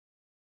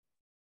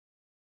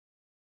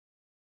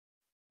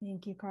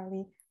Thank you,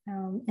 Carly.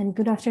 And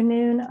good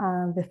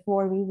afternoon.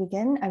 Before we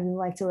begin, I would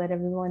like to let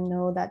everyone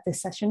know that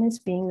this session is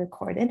being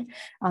recorded.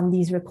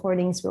 These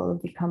recordings will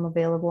become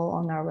available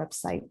on our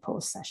website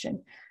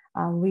post-session.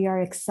 We are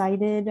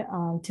excited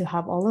to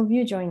have all of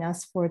you join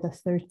us for the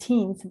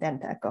 13th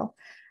DENT ECHO.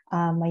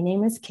 My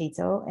name is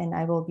Kato, and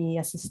I will be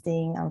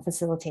assisting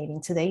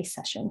facilitating today's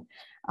session.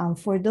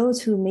 For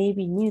those who may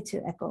be new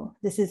to ECHO,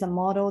 this is a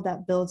model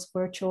that builds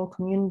virtual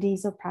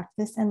communities of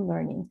practice and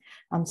learning.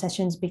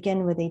 Sessions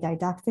begin with a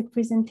didactic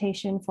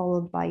presentation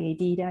followed by a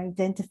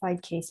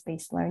de-identified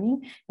case-based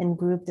learning and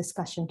group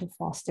discussion to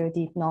foster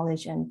deep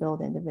knowledge and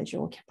build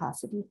individual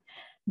capacity.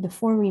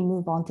 Before we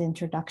move on to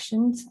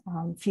introductions,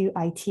 few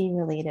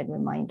IT-related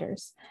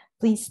reminders.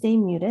 Please stay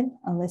muted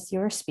unless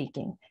you're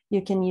speaking.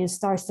 You can use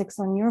 *6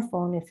 on your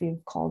phone if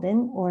you've called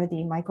in, or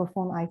the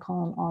microphone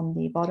icon on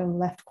the bottom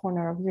left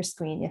corner of your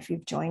screen if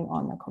you've joined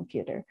on a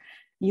computer.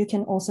 You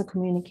can also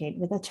communicate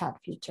with the chat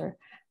feature.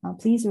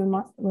 Please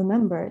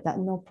remember that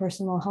no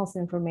personal health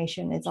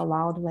information is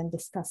allowed when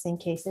discussing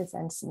cases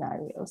and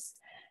scenarios.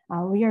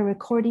 We are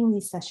recording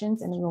these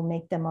sessions and we will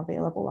make them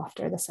available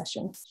after the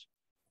sessions.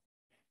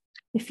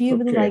 If you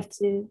would like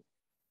to...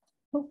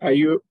 Oh.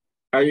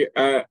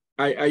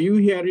 Are you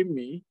hearing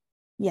me?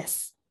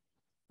 Yes.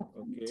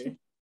 Okay.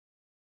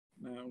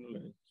 Now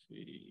let's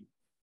see.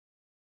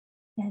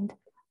 And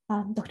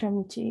Dr.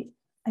 Amaechi,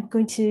 I'm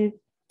going to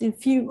do a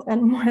few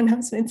more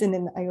announcements and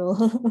then I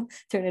will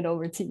turn it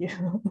over to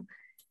you.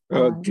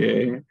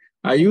 Okay.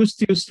 Are you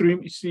still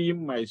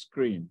seeing my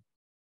screen?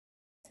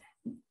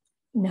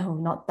 No,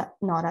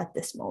 not at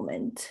this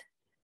moment.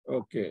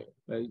 Okay,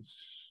 let's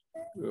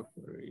go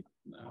for it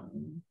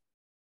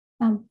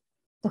now.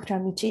 Dr.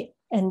 Amaechi,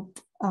 and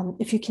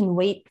if you can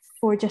wait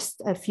for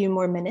just a few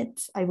more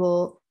minutes, I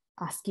will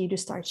ask you to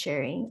start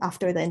sharing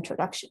after the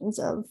introductions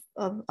of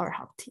our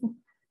help team.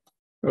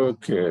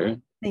 Okay.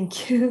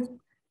 Thank you.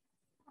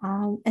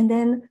 And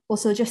then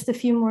also just a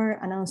few more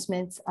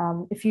announcements.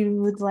 If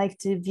you would like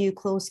to view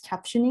closed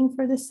captioning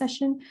for this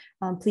session,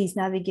 please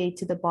navigate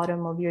to the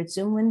bottom of your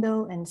Zoom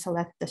window and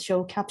select the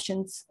show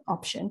captions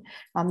option.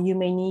 You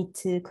may need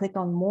to click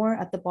on more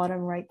at the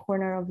bottom right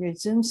corner of your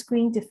Zoom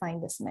screen to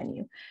find this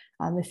menu.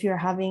 If you're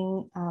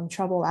having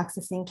trouble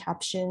accessing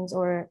captions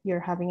or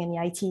you're having any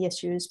IT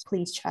issues,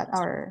 please chat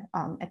our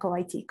ECHO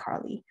IT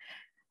Carly.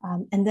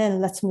 And then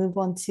let's move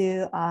on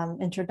to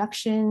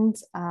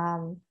introductions.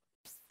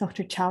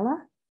 Dr. Challa.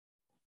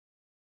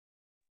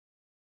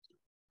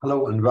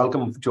 Hello and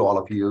welcome to all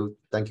of you.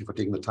 Thank you for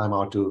taking the time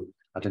out to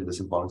attend this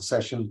important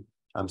session.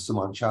 I'm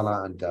Suman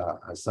Challa and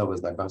I serve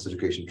as the Advanced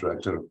Education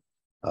Director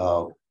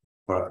for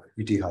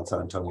UT Health San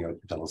Antonio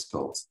Dental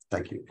School.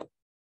 Thank you.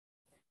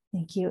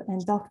 Thank you.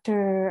 And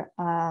Dr.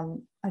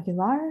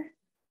 Aguilar.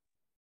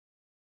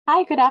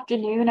 Hi, good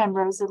afternoon. I'm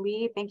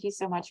Rosalie. Thank you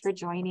so much for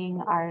joining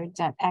our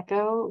DENT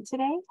ECHO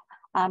today.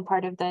 I'm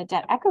part of the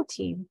DENT ECHO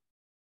team.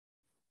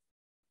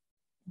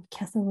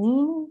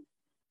 Kathleen.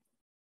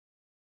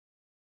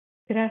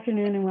 Good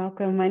afternoon and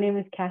welcome. My name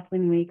is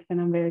Kathleen Weeks and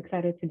I'm very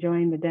excited to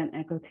join the DENT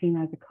ECHO team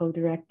as a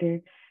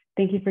co-director.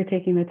 Thank you for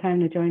taking the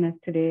time to join us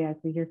today as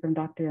we hear from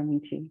Dr.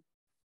 Amaechi.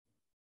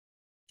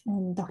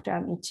 And Dr.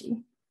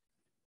 Amaechi.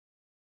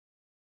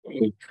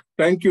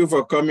 Thank you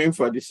for coming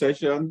for the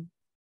session.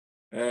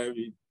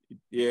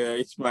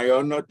 It's my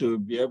honor to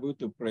be able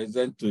to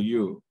present to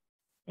you.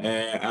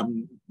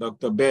 I'm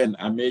Dr. Ben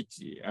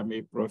Amaechi. I'm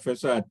a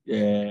professor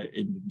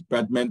in the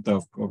Department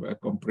of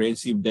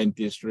Comprehensive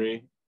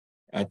Dentistry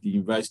at the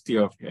University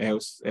of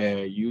Health,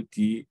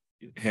 UT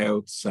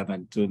Health San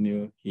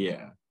Antonio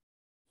here.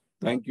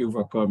 Thank you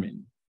for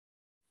coming.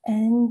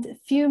 And a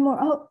few more.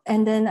 Oh,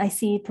 and then I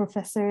see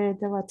Professor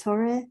De La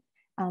Torre.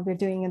 We're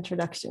doing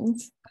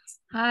introductions.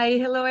 Hi,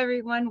 hello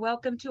everyone.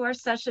 Welcome to our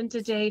session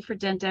today for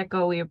DENT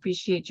ECHO. We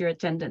appreciate your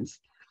attendance.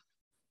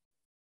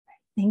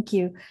 Thank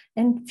you.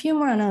 And a few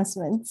more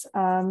announcements.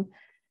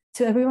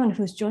 To everyone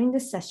who's joined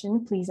this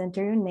session, please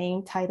enter your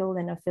name, title,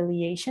 and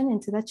affiliation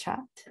into the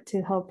chat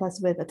to help us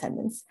with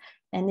attendance.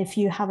 And if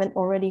you haven't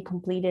already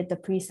completed the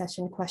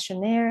pre-session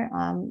questionnaire,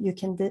 you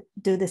can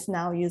do this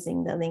now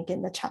using the link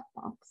in the chat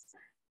box.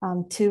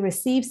 To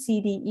receive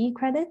CDE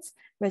credits,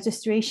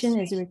 registration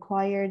is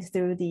required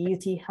through the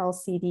UT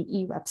Health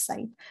CDE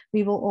website.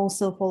 We will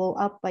also follow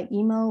up by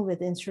email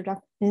with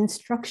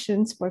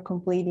instructions for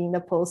completing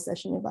the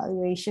post-session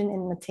evaluation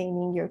and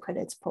attaining your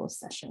credits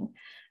post-session.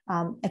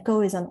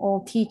 ECHO is an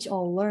all teach,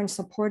 all learn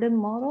supported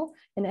model,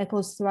 and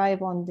ECHOs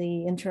thrive on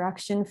the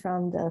interaction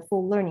from the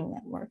full learning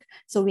network.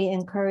 So we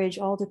encourage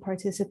all to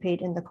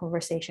participate in the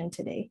conversation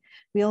today.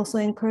 We also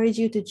encourage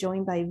you to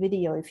join by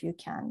video if you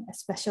can,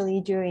 especially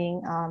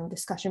during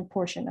discussion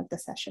portion of the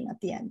session at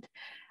the end.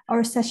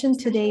 Our session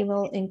today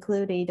will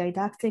include a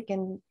didactic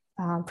and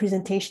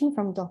presentation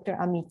from Dr.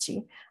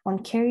 Amaechi on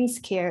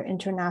CariesCare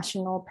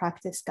International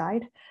Practice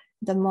Guide,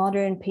 the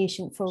modern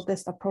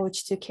patient-focused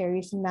approach to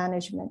caries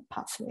management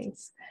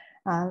pathways.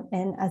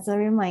 And as a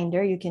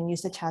reminder, you can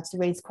use the chat to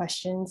raise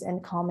questions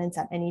and comments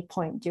at any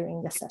point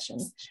during the session.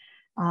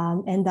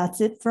 And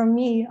that's it from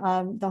me.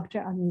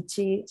 Dr.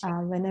 Amaechi,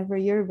 whenever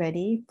you're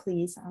ready,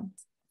 please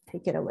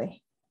take it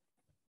away.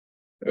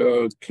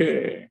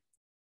 Okay.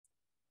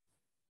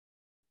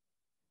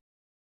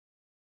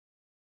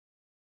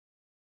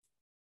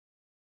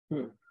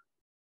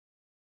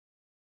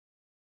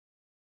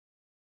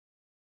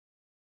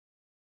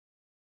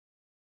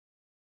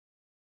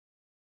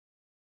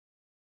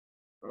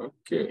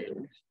 Okay.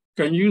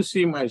 Can you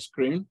see my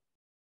screen?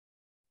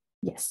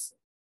 Yes.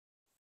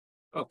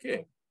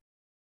 Okay.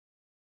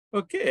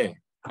 Okay.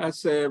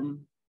 As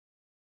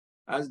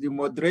the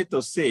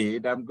moderator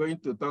said, I'm going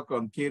to talk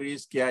on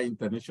CariesCare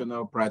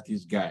International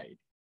Practice Guide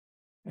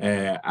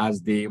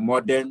as the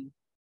modern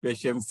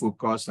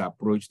patient-focused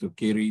approach to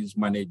caries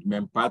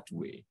management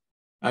pathway.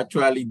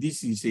 Actually,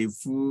 this is a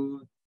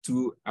full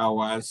 2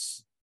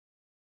 hours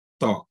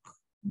talk,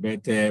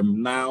 but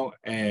now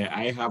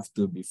I have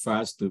to be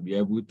fast to be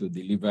able to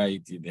deliver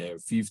it in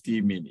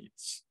 50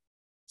 minutes.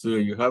 So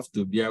you have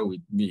to bear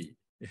with me.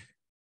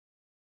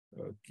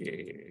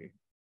 Okay.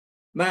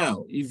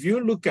 Now, if you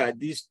look at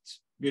this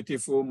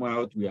beautiful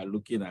mouth we are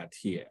looking at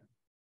here,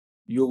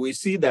 you will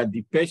see that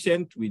the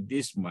patient with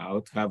this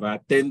mouth have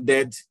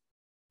attended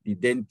the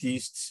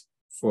dentist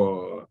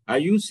for, are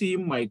you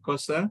seeing my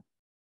cursor?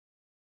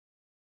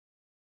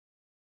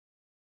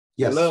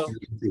 Yes, Hello? you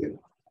can see it.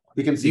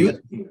 We can see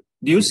it.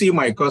 Do you see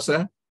my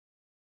cursor?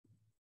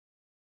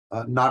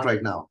 Not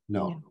right now,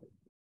 no.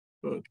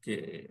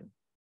 Okay.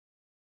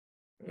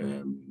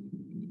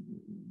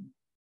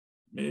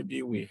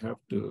 Maybe we have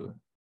to.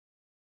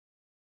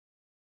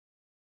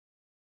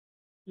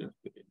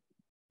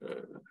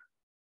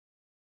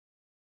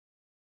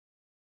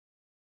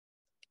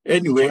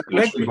 Anyway,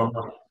 let's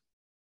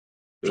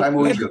try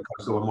moving your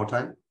cursor one more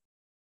time.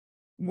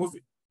 move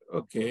it.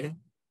 Okay.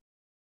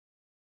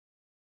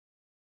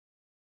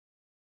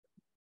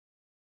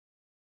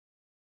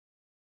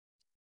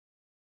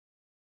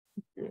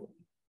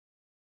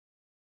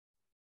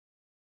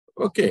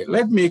 Okay,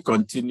 let me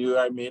continue.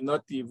 I may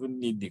not even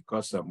need the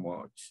cursor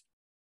much.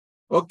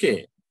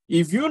 Okay,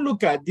 if you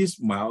look at this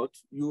mouth,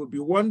 you will be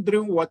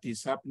wondering what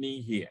is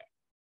happening here.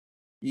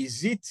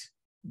 Is it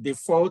the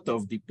fault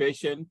of the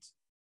patient,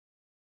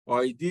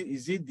 or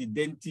is it the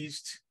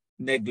dentist's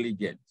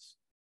negligence?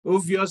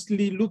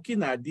 Obviously,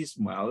 looking at this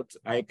mouth,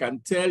 I can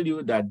tell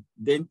you that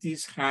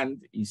dentist's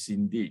hand is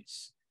in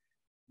this.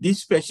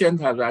 This patient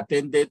has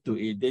attended to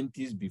a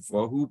dentist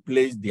before who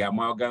placed the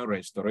amalgam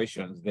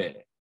restorations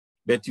there.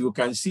 But you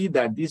can see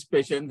that this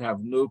patient have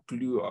no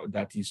clue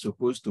that he's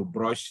supposed to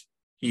brush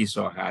his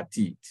or her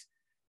teeth.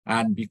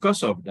 And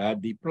because of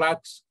that, the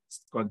plaques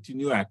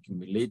continue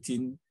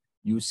accumulating.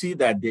 You see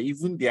that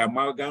even the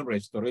amalgam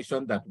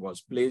restoration that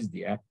was placed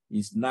there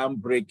is now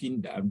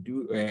breaking down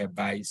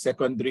by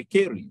secondary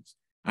caries.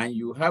 And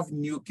you have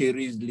new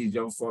caries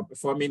lesion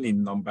forming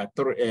in number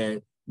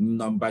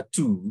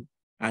 2,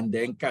 and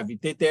then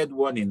cavitated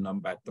one in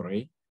number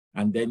 3.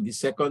 And then the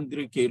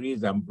secondary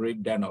caries and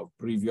breakdown of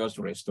previous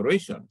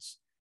restorations.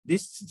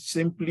 This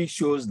simply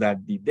shows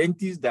that the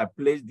dentist that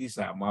placed this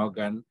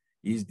amalgam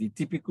is the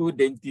typical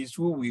dentist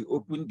who will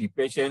open the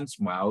patient's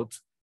mouth,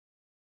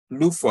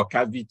 look for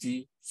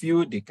cavity,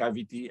 fill the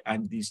cavity,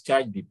 and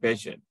discharge the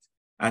patient.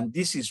 And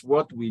this is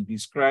what we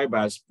describe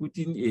as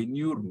putting a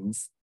new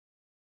roof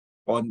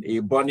on a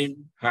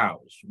burning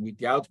house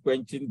without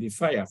quenching the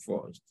fire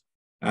first.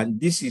 And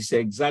this is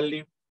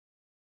exactly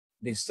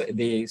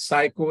the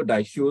cycle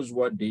that shows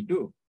what they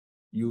do.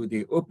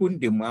 They open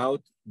the mouth,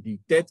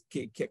 detect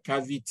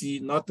cavity,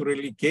 not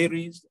really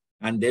caries,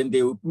 and then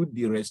they will put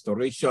the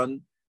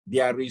restoration.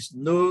 There is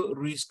no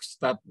risk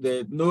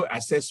no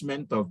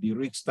assessment of the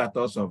risk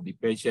status of the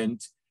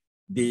patient.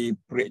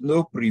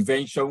 No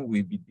prevention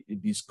will be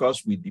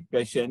discussed with the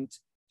patient.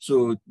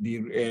 So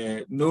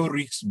the no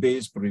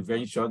risk-based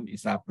prevention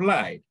is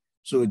applied.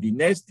 So the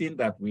next thing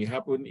that will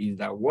happen is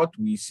that what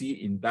we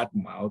see in that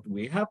mouth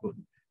will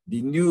happen.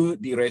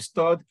 The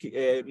restored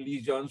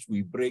lesions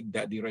will break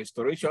down, the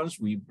restorations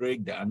will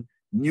break down,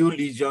 new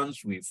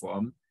lesions will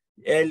form,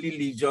 early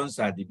lesions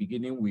at the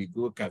beginning will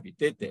go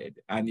cavitated,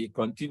 and it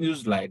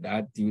continues like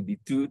that till the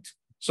tooth,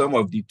 some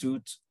of the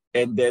tooth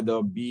ended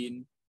up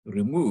being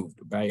removed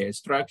by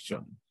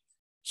extraction.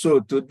 So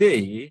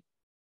today,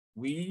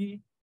 we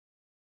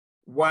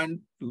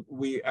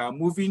are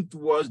moving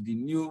towards the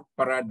new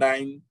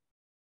paradigm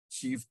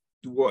shift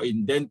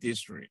in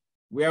dentistry,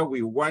 where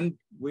we want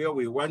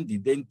the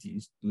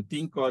dentist to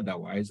think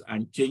otherwise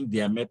and change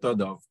their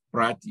method of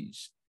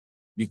practice.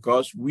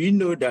 Because we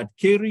know that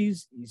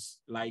caries is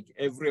like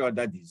every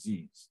other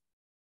disease.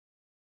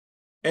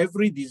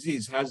 Every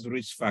disease has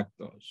risk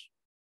factors.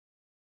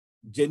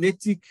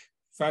 Genetic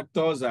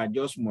factors are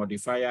just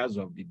modifiers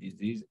of the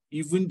disease.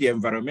 Even the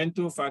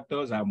environmental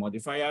factors are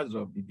modifiers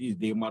of the disease.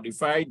 They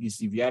modify the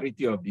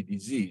severity of the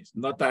disease.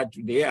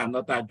 They are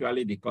not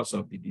actually the cause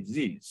of the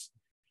disease.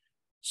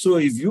 So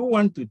if you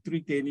want to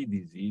treat any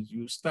disease,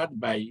 you start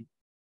by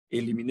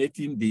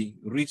eliminating the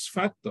risk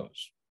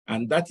factors.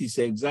 And that is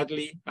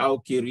exactly how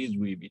caries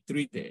will be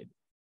treated.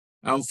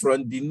 And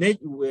from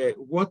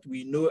what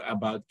we know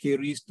about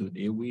caries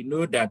today, we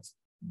know that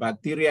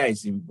bacteria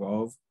is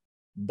involved,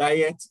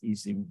 diet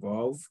is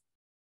involved,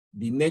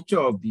 the nature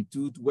of the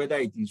tooth, whether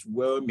it is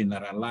well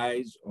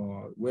mineralized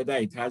or whether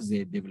it has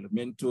a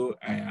developmental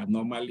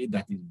anomaly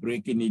that is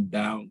breaking it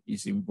down,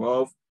 is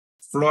involved.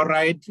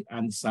 Fluoride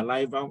and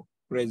saliva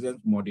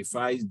presence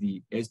modifies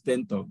the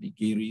extent of the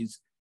caries.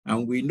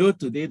 And we know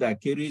today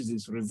that caries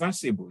is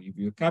reversible. If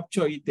you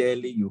capture it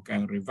early, you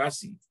can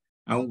reverse it.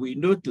 And we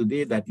know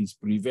today that it's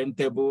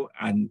preventable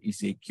and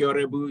it's a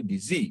curable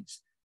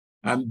disease.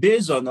 And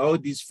based on all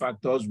these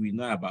factors we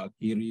know about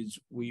caries,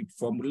 we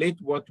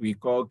formulate what we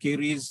call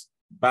caries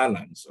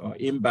balance or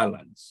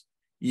imbalance.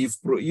 If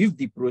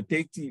it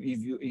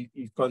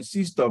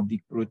consists of the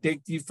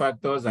protective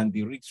factors and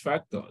the risk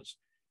factors.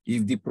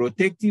 If the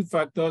protective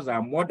factors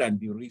are more than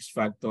the risk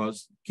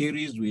factors,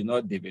 caries will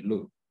not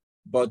develop.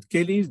 But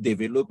caries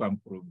develop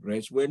and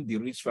progress when the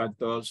risk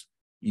factors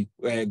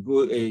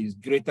is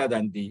greater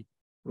than the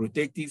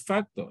protective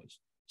factors.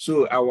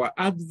 So our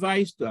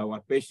advice to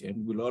our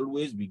patient will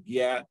always be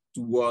geared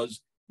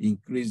towards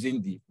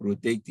increasing the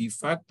protective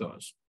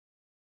factors.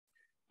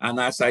 And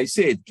as I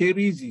said,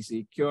 caries is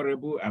a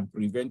curable and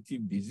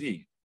preventive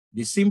disease.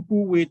 The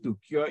simple way to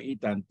cure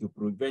it and to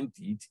prevent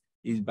it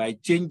is by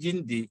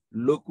changing the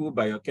local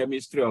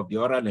biochemistry of the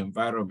oral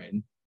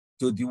environment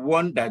to the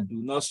one that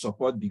do not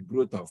support the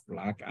growth of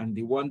plaque and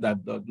the one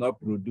that does not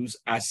produce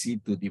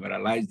acid to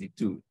demineralize the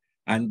tooth.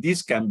 And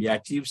this can be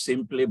achieved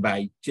simply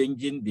by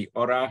changing the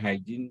oral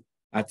hygiene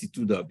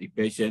attitude of the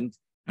patient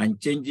and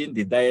changing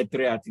the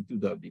dietary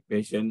attitude of the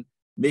patient,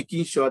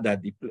 making sure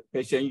that the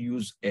patient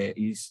use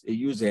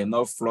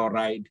enough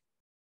fluoride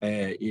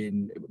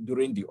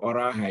during the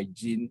oral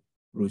hygiene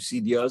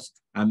procedures,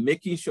 and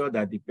making sure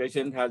that the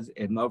patient has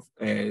enough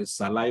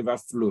saliva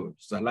flow.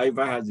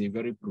 Saliva has a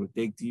very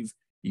protective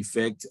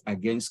effect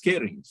against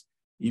caries.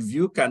 If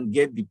you can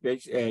get the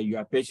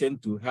your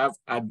patient to have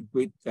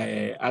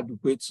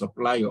adequate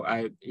supply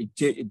or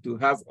to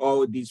have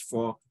all these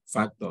 4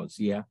 factors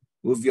here,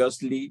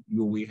 obviously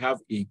you will have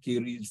a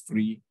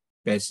caries-free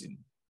person.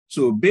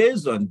 So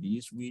based on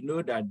this, we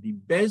know that the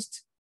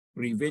best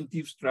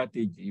preventive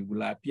strategy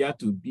will appear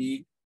to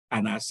be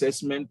an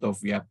assessment of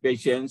your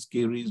patient's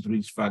caries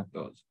risk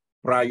factors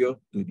prior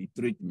to the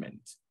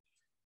treatment.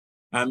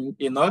 And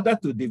in order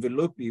to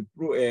develop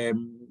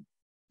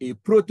a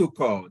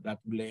protocol that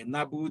will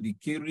enable the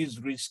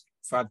caries risk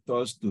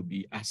factors to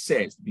be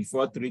assessed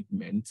before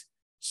treatment,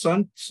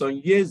 some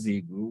years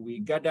ago, we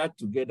gathered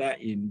together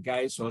in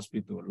Guy's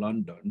Hospital,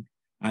 London,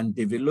 and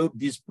developed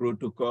this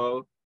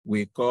protocol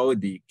we call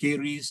the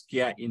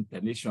CariesCare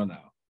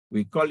International.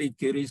 We call it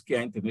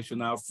CariesCare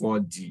International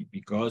 4D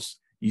because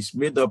it's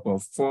made up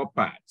of 4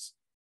 parts.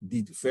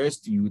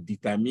 First, you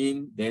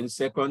determine, then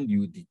second,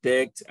 you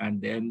detect,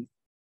 and then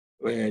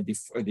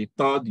the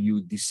third,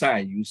 you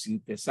decide, you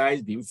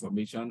synthesize the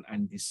information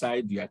and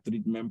decide your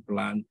treatment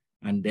plan.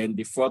 And then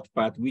the 4th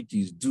part, which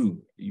is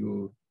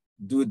you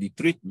do the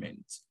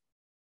treatment,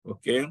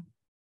 okay?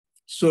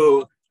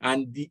 So,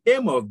 and the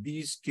aim of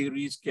this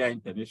CariesCare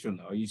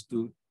International is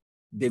to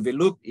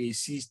develop a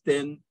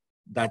system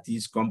that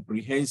is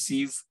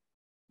comprehensive,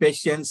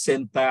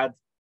 patient-centered,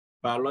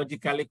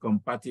 biologically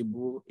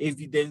compatible,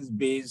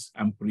 evidence-based,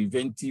 and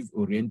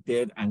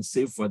preventive-oriented, and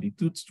safe for the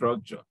tooth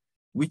structure,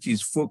 which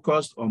is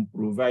focused on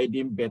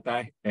providing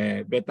better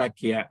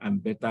care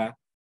and better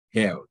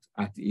health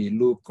at a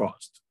low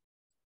cost.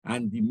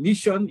 And the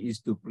mission is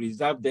to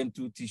preserve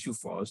dental tissue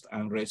first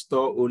and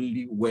restore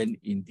only when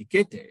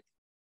indicated.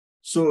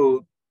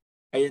 So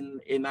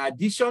in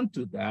addition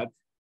to that,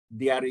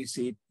 there is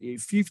a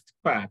 5th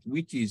part,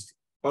 which is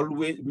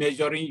always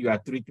measuring your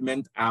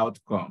treatment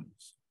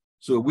outcomes.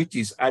 So which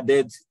is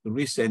added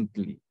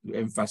recently,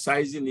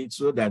 emphasizing it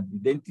so that the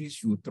dentist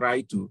should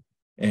try to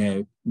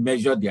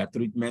measure their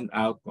treatment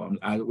outcomes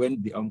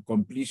on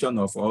completion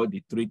of all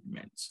the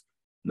treatments.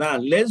 Now,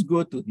 let's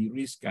go to the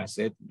risk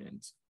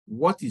assessment.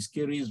 What is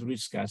caries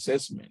risk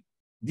assessment?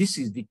 This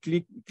is the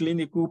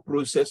clinical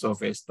process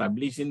of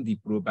establishing the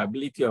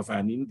probability of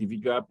an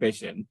individual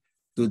patient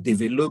to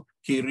develop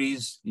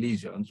caries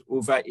lesions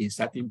over a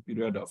certain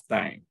period of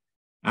time,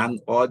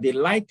 or the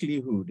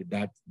likelihood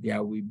that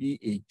there will be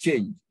a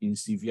change in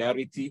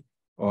severity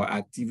or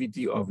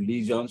activity of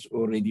lesions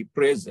already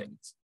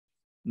present.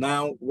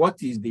 Now,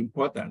 what is the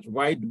importance?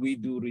 Why do we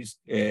do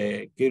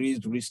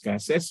caries risk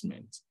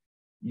assessment?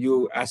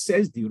 You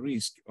assess the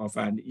risk of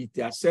an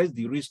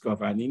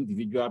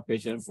individual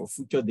patient for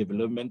future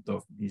development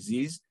of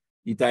disease.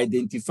 It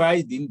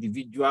identifies the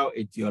individual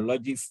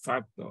etiologic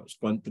factors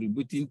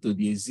contributing to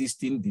the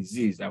existing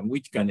disease and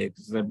which can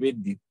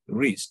exacerbate the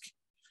risk.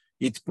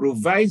 It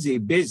provides a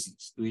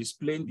basis to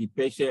explain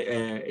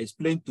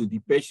to the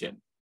patient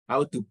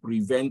how to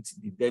prevent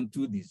the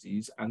dental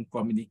disease and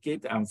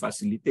communicate and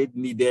facilitate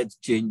needed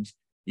change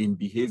in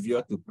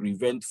behavior to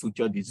prevent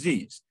future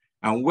disease.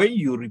 And when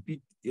you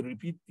repeat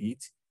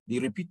it, the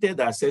repeated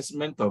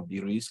assessment of the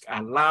risk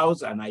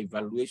allows an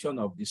evaluation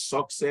of the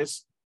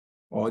success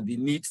or the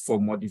need for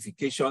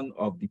modification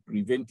of the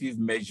preventive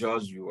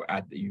measures you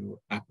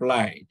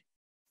applied.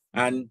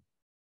 And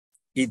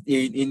an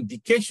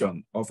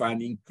indication of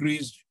an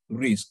increased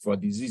risk for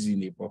disease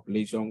in a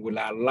population will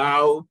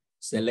allow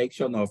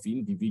selection of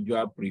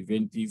individual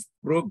preventive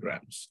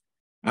programs.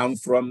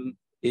 And from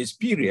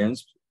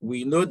experience,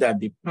 we know that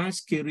the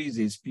past caries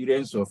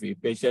experience of a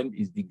patient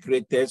is the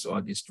greatest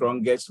or the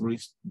strongest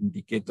risk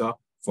indicator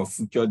for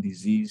future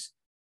disease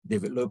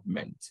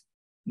development.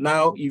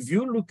 Now, if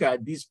you look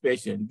at this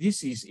patient,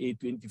 this is a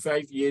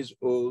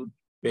 25-year-old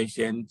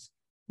patient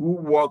who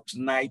works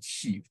night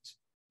shift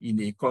in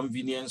a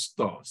convenience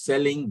store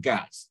selling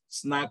gas,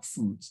 snack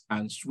foods,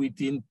 and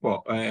sweetened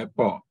pop,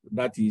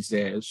 that is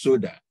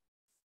soda.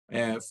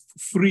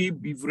 Free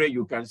beverage,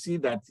 you can see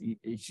that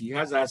she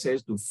has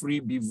access to free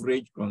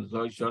beverage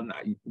consumption,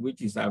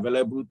 which is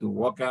available to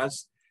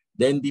workers.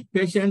 Then the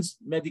patient's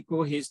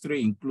medical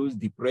history includes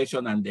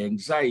depression and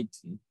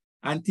anxiety,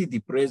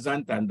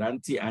 antidepressant and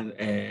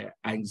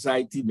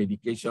anti-anxiety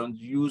medications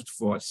used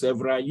for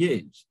several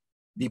years.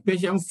 The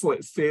patient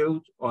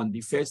failed on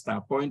the first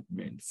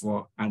appointment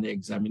for an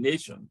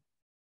examination,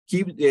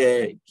 keep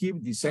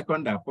the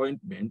second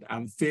appointment,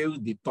 and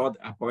failed the third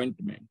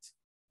appointment.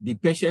 The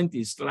patient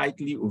is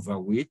slightly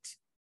overweight,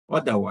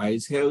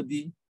 otherwise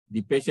healthy.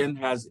 The patient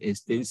has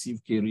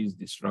extensive caries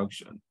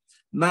destruction.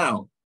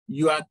 Now,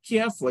 you are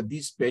care for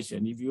this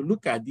patient. If you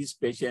look at this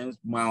patient's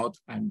mouth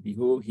and the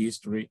whole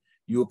history,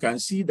 you can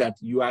see that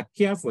your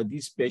care for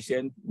this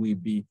patient will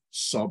be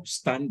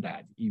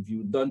substandard if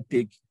you don't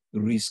take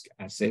risk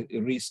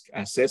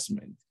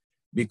assessment,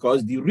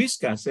 because the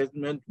risk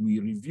assessment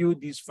will review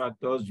these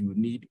factors you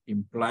need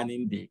in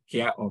planning the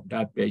care of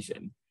that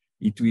patient.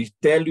 It will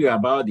tell you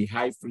about the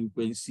high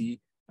frequency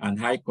and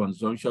high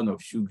consumption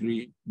of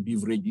sugary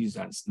beverages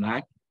and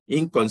snacks,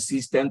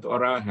 inconsistent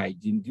oral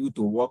hygiene due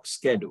to work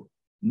schedule,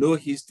 no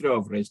history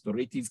of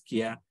restorative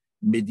care,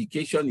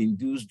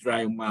 medication-induced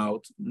dry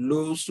mouth,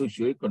 low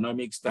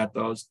socioeconomic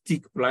status,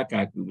 thick plaque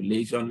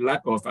accumulation,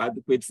 lack of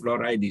adequate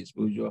fluoride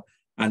exposure,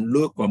 and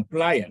low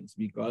compliance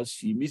because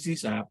she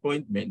misses her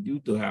appointment due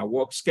to her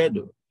work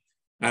schedule.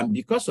 And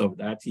because of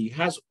that, he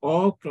has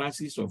all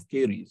classes of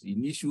caries,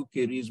 initial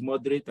caries,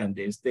 moderate and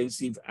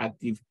extensive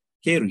active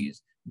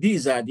caries.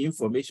 These are the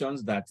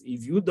informations that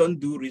if you don't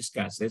do risk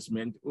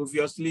assessment,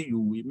 obviously you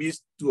will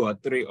miss 2 or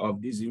 3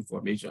 of these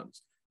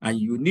informations. And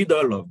you need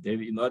all of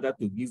them in order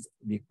to give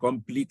the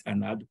complete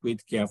and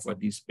adequate care for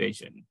this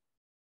patient.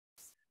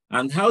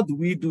 And how do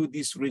we do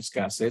this risk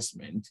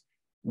assessment?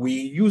 We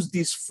use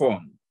this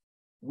form,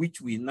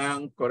 which we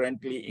now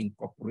currently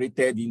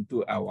incorporated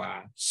into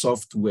our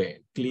software,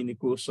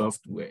 clinical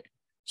software.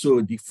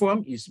 So the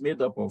form is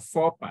made up of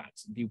 4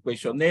 parts: the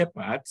questionnaire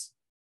part,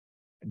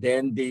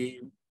 then the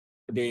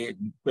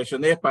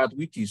questionnaire part,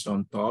 which is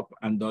on top,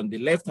 and on the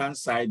left-hand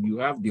side, you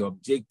have the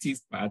objective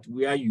part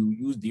where you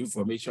use the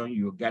information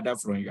you gather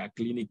from your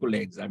clinical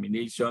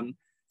examination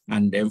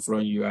and then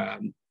from your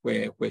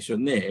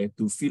questionnaire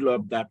to fill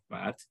up that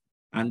part.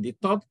 And the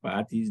third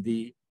part is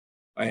the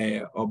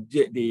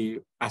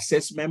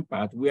assessment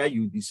part where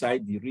you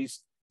decide the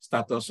risk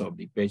status of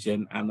the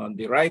patient. And on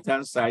the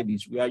right-hand side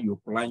is where you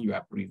plan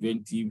your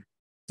preventive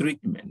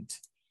treatment.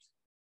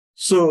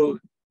 So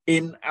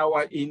in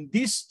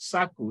this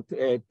circuit,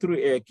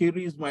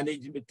 caries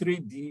management,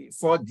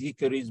 4D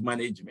caries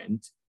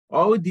management,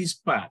 all these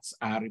parts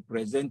are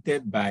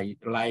represented by,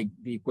 like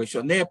the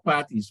questionnaire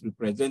part is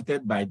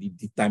represented by the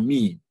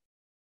determine,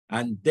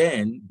 and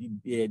then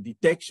the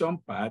detection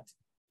part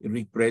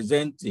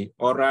represents the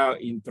oral,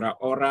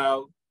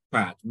 intraoral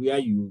part where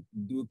you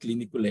do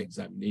clinical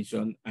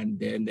examination and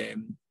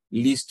then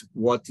list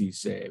what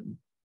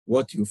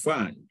you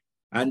found.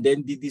 And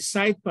then the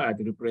decide part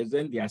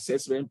represents the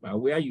assessment part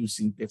where you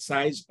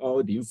synthesize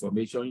all the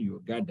information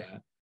you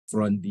gather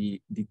from the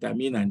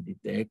determine and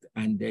detect,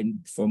 and then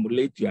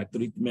formulate your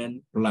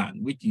treatment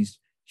plan, which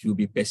should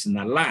be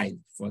personalized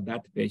for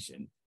that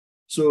patient.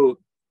 So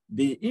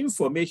the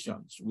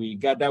informations we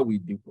gather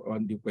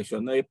on the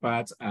questionnaire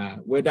parts are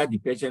whether the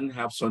patient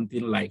have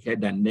something like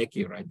head and neck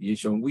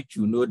irradiation, which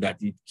you know that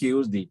it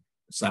kills the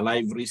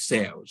salivary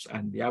cells,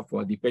 and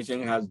therefore the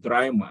patient has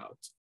dry mouth.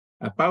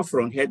 Apart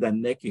from head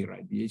and neck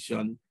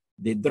irradiation,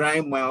 the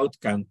dry mouth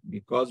can be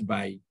caused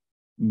by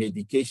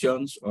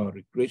medications or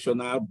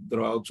recreational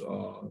drugs,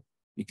 or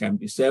it can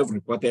be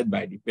self-reported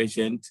by the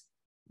patient.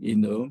 You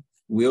know,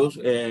 we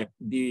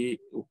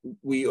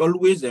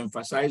always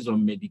emphasize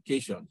on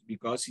medications,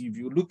 because if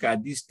you look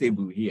at this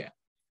table here,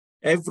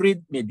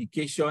 every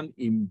medication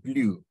in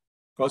blue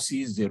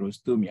causes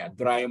xerostomia,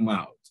 dry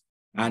mouth.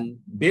 And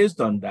based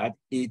on that,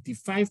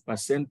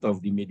 85% of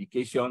the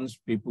medications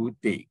people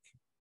take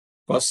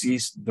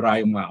causes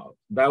dry mouth.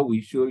 That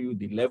will show you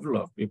the level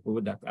of people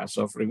that are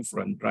suffering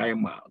from dry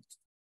mouth.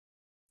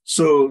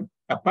 So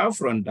apart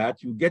from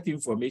that, you get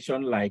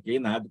information like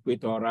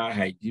inadequate oral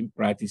hygiene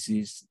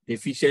practices,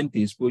 deficient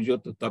exposure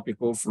to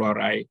topical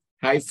fluoride,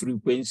 high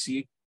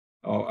frequency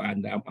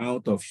and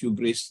amount of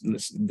sugary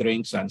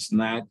drinks and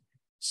snacks,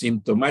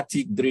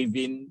 symptomatic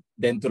driven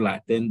dental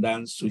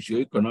attendance,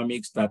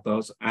 socioeconomic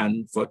status,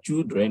 and for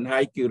children,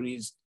 high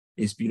caries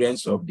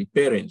experience of the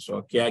parents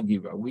or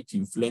caregiver, which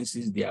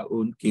influences their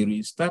own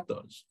caries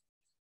status.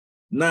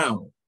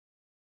 Now,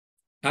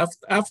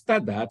 After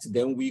that,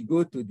 then we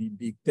go to the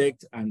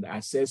detect and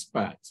assess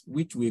part,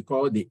 which we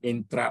call the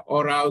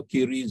intraoral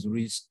caries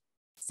risk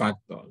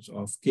factors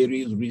of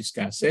caries risk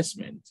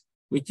assessment,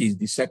 which is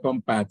the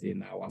second part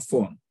in our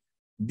form.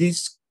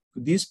 This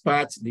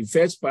part, the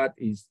first part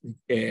is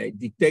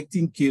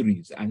detecting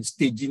caries and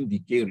staging the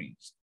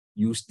caries.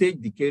 You stage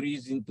the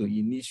caries into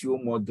initial,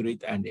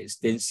 moderate, and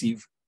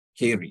extensive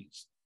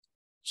caries.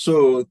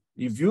 So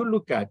if you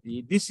look at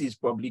it, this is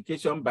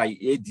publication by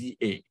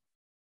ADA.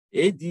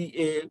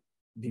 ADA,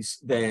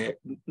 the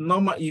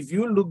normal, if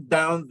you look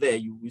down there,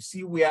 you will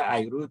see where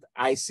I wrote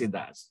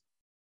ICEDAS.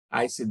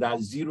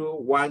 ICEDAS 0,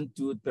 1,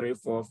 2, 3,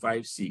 4,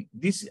 5, 6.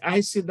 This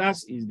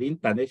ICEDAS is the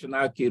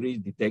International Caries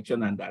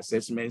Detection and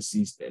Assessment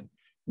System,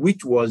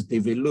 which was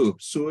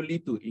developed solely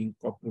to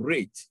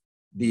incorporate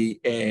the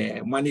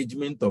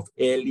management of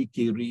early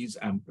caries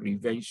and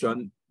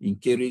prevention in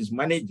caries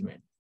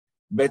management.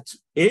 But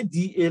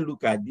ADA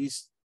look at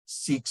these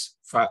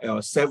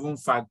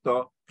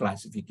 7-factor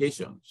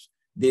classifications.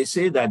 They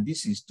say that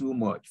this is too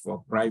much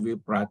for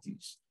private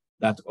practice,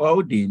 that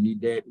all they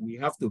needed, we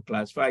have to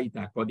classify it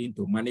according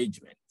to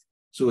management.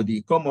 So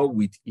they come up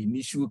with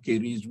initial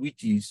caries,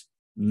 which is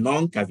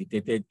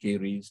non-cavitated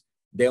caries.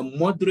 The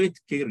moderate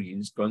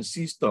caries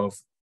consist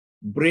of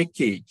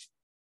breakage,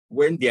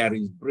 when there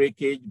is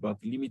breakage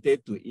but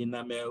limited to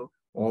enamel,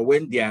 or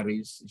when there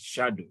is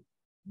shadow,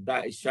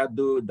 dark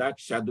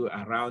shadow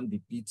around the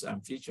pits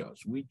and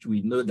fissures, which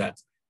we know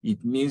that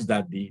it means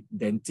that the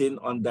dentin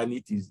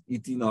underneath is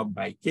eaten up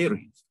by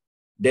caries.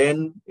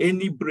 Then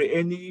any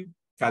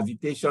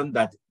cavitation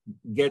that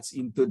gets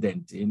into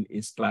dentin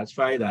is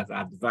classified as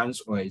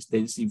advanced or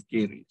extensive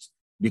caries,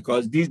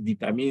 because this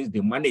determines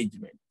the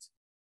management.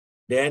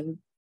 Then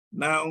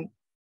now,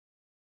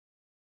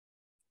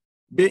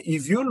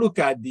 if you look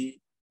at the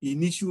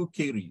initial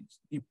caries,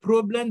 the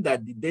problem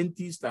that the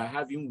dentists are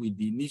having with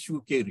the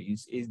initial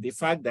caries is the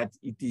fact that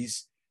it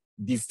is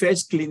the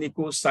first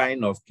clinical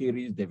sign of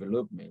caries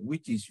development,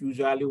 which is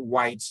usually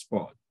white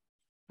spot.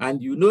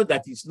 And you know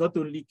that it's not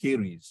only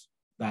caries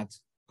that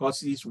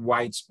causes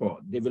white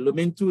spot.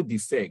 Developmental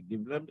defect,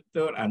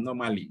 developmental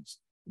anomalies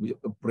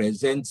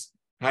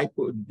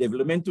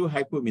developmental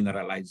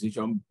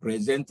hypomineralization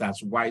present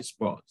as white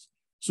spots.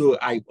 So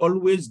I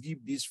always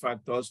give these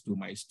factors to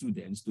my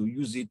students to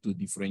use it to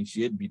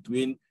differentiate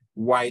between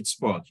white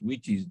spots,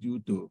 which is due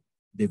to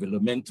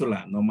developmental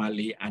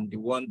anomaly, and the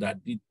one that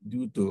is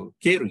due to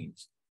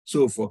caries.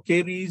 So for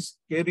caries,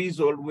 caries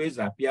always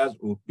appears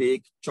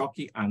opaque,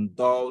 chalky, and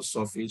dull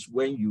surface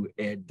when you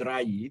air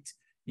dry it.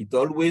 It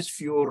always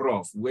feels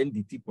rough when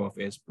the tip of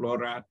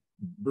explorer,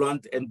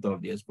 blunt end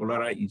of the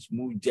explorer is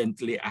moved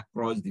gently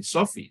across the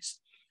surface.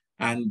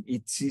 And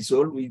it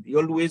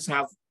always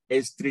have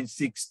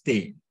extrinsic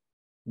stain,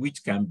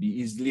 which can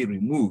be easily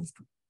removed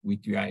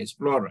with your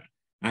explorer.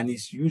 And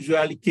it's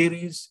usually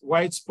caries,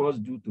 white spots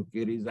due to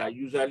caries are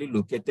usually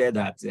located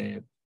at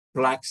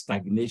plaque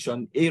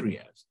stagnation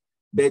areas.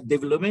 But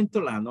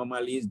developmental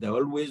anomalies, they're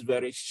always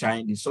very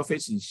shiny. The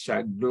surface is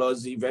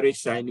glossy, very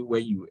shiny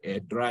when you air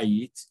dry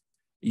it.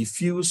 It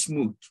feels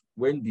smooth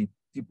when the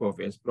tip of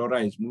explorer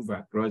is moved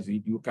across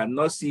it. You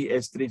cannot see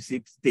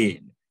extrinsic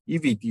stain.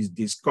 If it is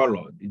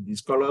discolored, the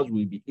discolors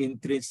will be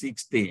intrinsic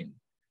stain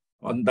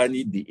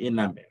underneath the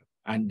enamel.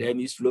 And then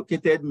it's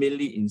located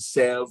mainly in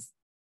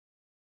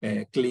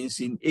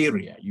self-cleansing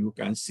area. You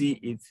can see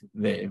it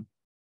there.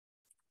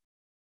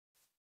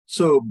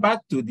 So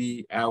back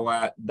to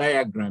our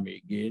diagram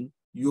again,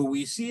 you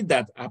will see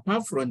that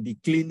apart from the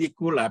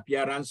clinical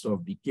appearance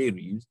of the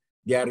caries,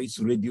 there is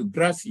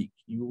radiographic.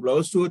 You will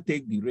also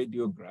take the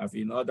radiograph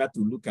in order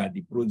to look at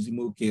the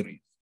proximal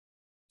caries,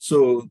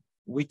 so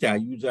which are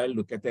usually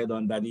located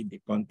underneath the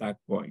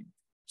contact point.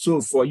 So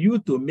for you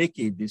to make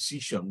a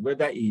decision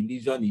whether a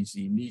lesion is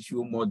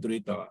initial,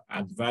 moderate, or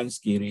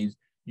advanced caries,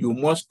 you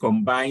must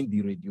combine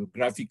the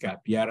radiographic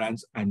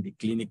appearance and the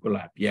clinical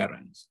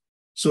appearance.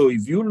 So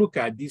if you look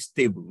at this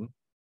table,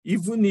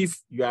 even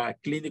if your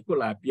clinical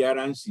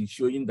appearance is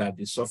showing that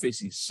the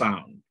surface is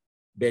sound,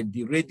 but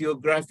the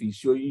radiograph is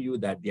showing you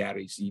that there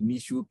is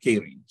initial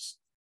caries,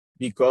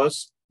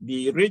 because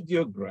the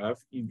radiograph,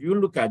 if you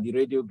look at the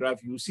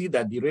radiograph, you see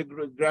that the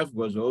radiograph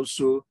was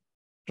also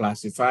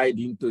classified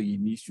into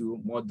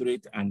initial,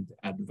 moderate, and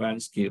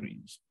advanced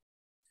caries.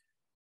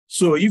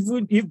 So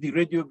even if the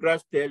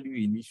radiograph tells you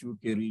initial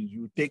caries,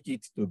 you take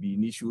it to be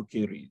initial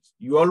caries.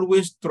 You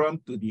always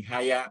trump to the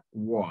higher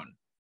one.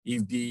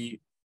 If the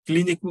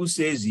clinical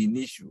says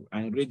initial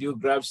and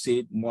radiograph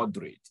said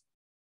moderate,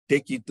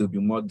 take it to be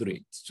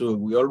moderate. So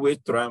we always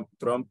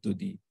trump to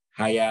the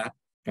higher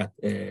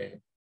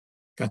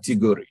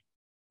category.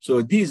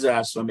 So these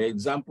are some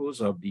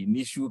examples of the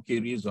initial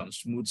caries on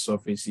smooth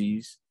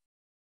surfaces.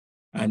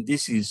 And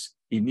this is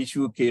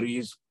initial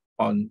caries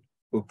on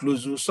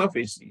occlusal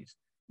surfaces.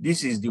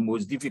 This is the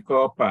most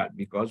difficult part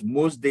because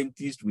most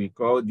dentists will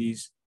call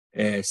this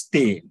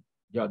stain,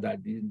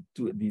 that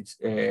these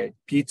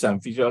pits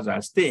and fissures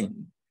are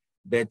stained.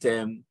 But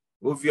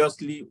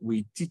obviously,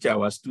 we teach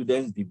our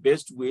students the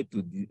best way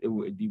to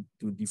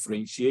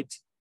differentiate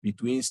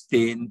between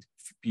stained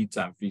pits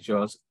and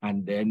fissures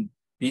and then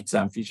pits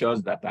and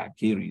fissures that are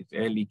caries,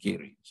 early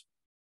caries.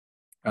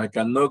 I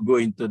cannot go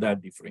into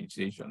that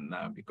differentiation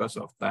now because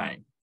of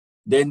time.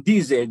 Then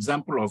this is an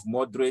example of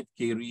moderate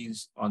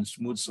caries on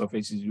smooth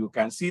surfaces. You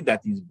can see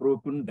that it's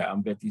broken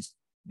down, but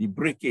the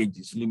breakage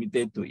is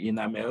limited to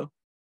enamel.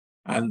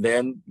 And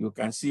then you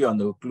can see on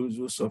the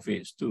occlusal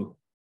surface too.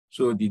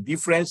 So the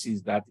difference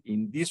is that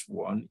in this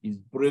one is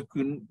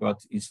broken, but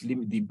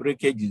the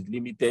breakage is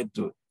limited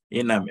to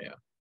enamel.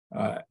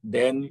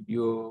 Then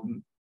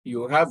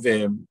you have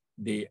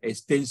the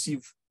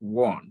extensive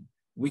one,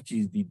 which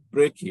is the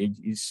breakage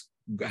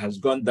has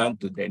gone down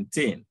to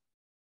dentin.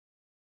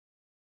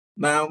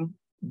 Now,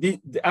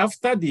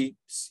 after the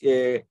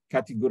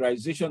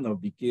categorization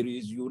of the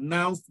caries, you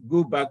now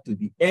go back to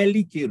the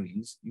early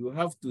caries. You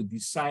have to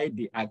decide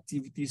the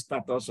activity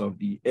status of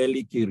the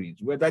early caries,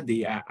 whether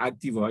they are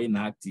active or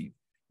inactive,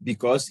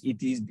 because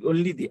it is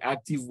only the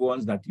active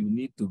ones that you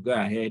need to go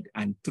ahead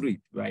and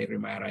treat by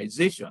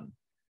remineralization.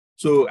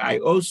 So I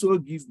also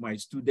give my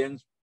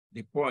students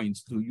the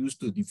points to use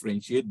to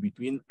differentiate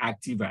between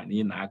active and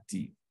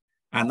inactive.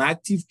 An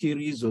active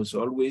caries is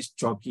always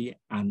chalky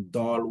and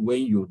dull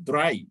when you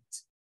dry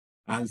it,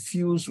 and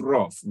feels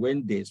rough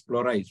when the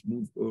explorer is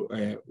moved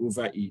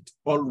over it,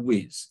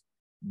 always.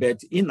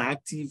 But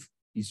inactive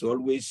is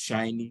always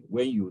shiny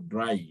when you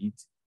dry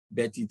it,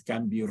 but it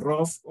can be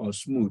rough or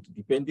smooth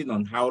depending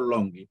on how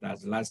long it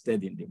has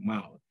lasted in the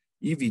mouth.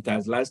 If it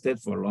has lasted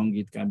for long,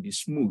 it can be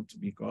smooth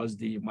because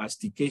the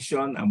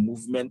mastication and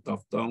movement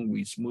of tongue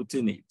will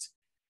smoothen it.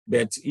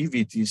 But if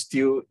it is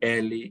still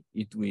early,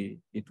 it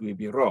will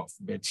be rough,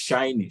 but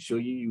shiny,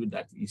 showing you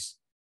that it's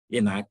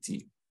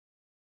inactive.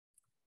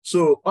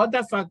 So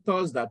other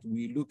factors that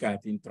we look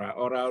at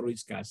intraoral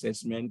risk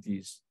assessment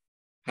is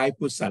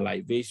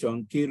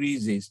hyposalivation,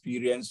 caries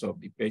experience of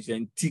the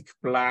patient, thick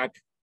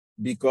plaque,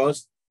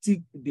 because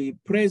the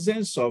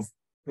presence of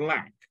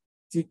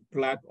thick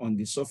plaque on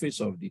the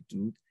surface of the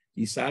tooth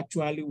is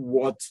actually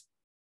what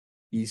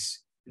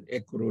is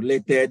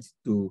correlated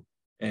to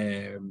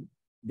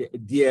the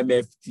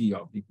DMFT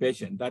of the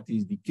patient. That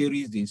is the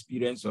caries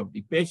experience of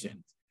the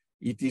patient.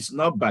 It is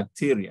not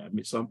bacteria.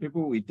 Some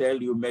people will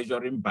tell you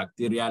measuring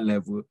bacterial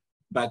level.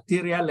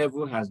 Bacterial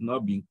level has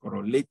not been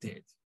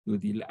correlated to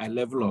the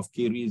level of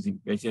caries in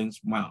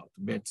patient's mouth,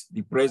 but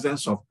the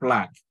presence of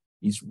plaque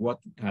is what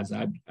has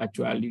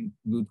actually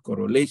good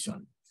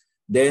correlation.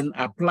 Then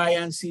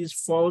appliances,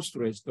 false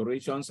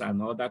restorations,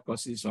 and other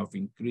causes of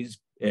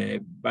increased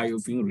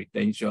biofilm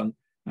retention,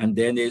 and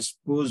then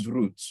exposed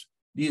roots.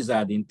 These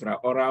are the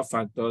intraoral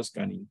factors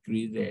can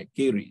increase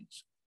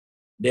caries.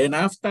 Then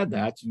after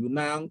that, you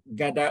now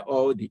gather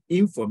all the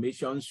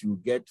informations you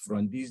get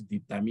from this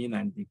determine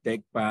and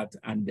detect part,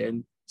 and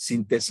then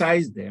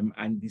synthesize them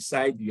and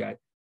decide your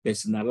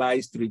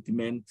personalized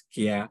treatment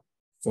care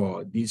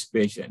for this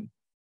patient.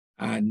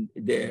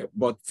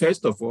 But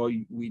first of all,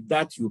 with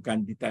that, you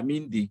can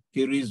determine the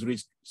caries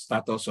risk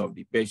status of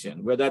the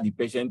patient, whether the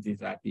patient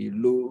is at a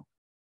low,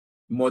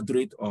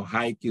 moderate, or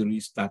high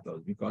caries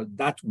status, because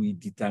that will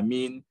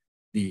determine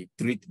the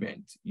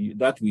treatment.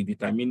 That will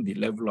determine the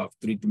level of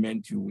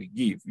treatment you will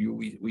give.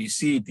 We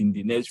see it in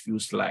the next few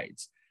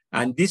slides.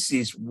 And this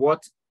is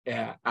what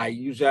I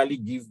usually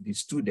give the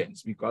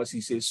students, because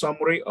it's a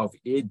summary of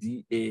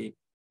ADA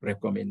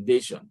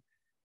recommendation.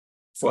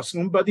 For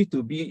somebody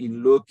to be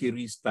in low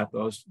caries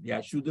status,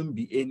 there shouldn't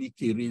be any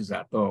caries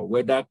at all,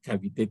 whether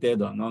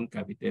cavitated or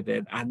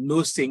non-cavitated, and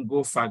no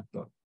single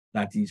factor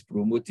that is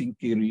promoting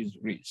caries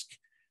risk.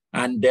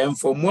 And then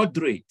for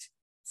moderate,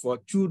 for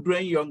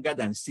children younger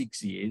than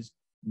 6 years,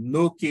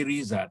 no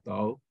caries at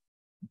all,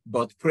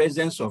 but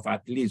presence of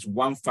at least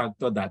one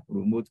factor that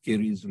promotes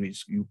caries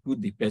risk, you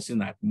put the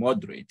person at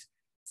moderate.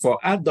 For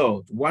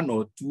adult, 1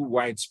 or 2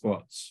 white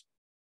spots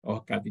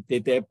or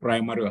cavitated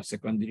primary or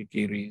secondary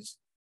caries,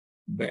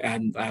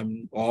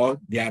 or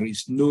there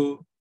is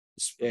no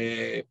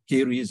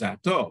caries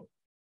at all,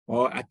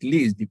 or at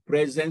least the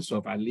presence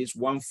of at least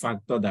one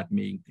factor that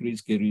may increase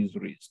caries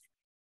risk.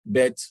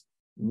 But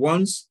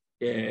once,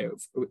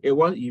 if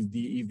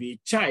a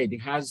child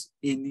has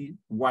any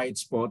white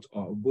spot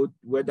or both,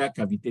 whether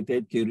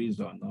cavitated caries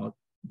or not,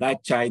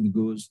 that child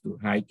goes to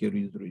high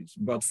caries risk.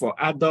 But for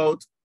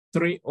adult,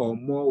 3 or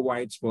more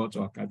white spots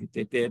or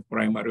cavitated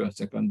primary or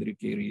secondary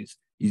caries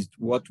is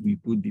what we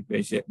put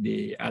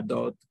the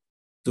adult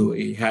to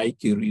a high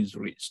caries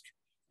risk,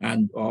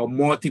 or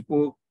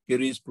multiple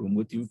caries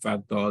promoting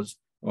factors,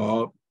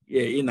 or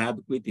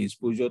inadequate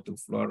exposure to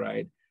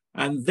fluoride.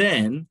 And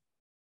then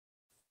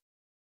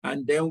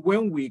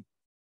when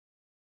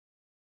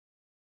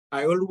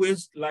I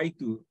always like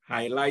to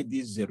highlight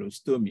this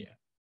xerostomia,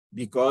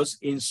 because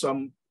in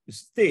some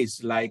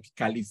states like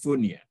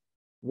California,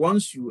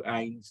 once you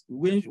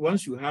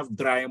have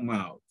dry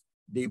mouth,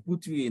 they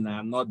put you in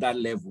another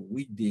level,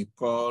 which they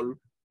call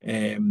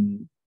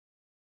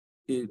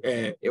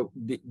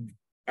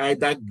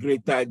either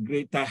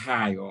greater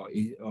high, or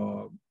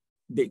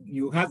they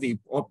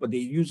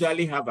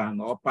usually have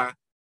an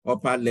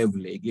upper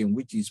level again,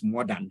 which is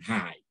more than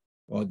high,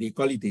 or they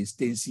call it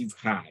extensive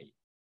high.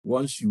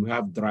 once you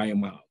have dry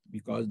mouth,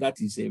 because that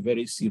is a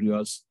very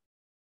serious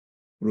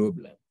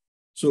problem.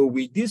 So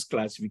with this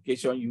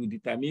classification, you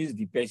determine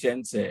the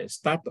patient's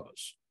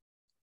status.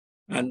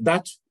 And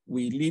that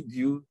will lead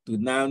you to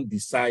now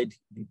decide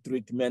the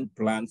treatment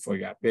plan for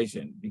your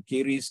patient, the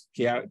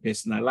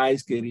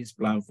personalized caries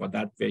plan for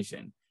that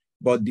patient.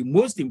 But the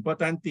most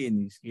important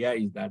thing here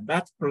is that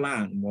that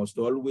plan must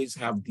always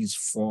have these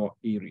 4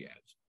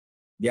 areas.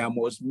 You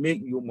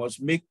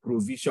must make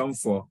provision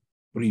for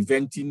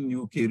preventing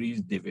new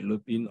caries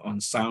developing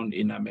on sound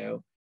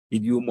enamel.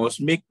 You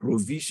must make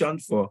provision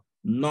for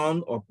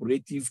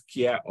non-operative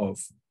care of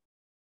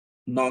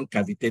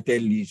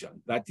non-cavitated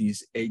lesions, that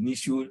is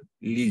initial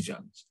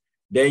lesions.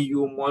 Then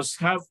you must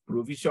have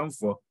provision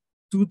for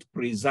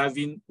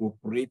tooth-preserving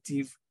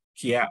operative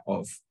care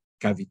of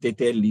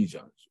cavitated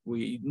lesions.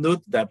 We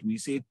note that we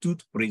say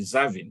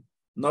tooth-preserving,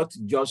 not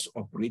just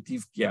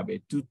operative care,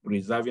 but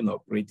tooth-preserving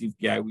operative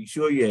care. We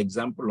show you an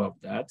example of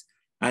that.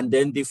 And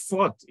then the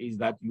 4th is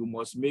that you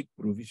must make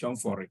provision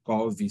for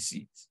recall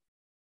visits.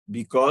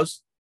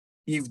 Because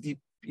if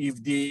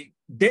the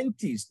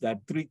dentist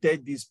that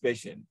treated this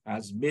patient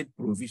has made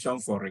provision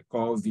for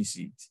recall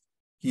visits,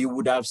 he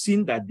would have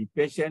seen that the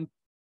patient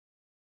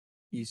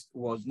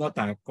was not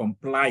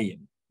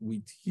complying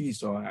with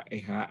his or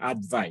her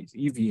advice,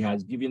 if he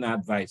has given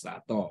advice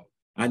at all.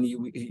 And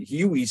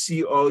he will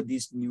see all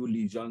these new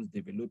lesions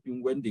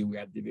developing when they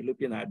were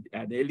developing at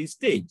an early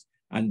stage,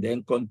 and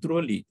then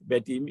control it.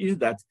 But it means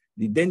that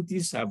the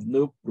dentists have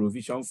no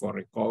provision for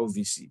recall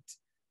visit.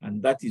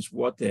 And that is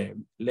what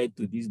led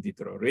to this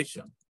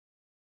deterioration.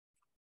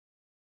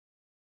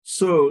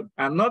 So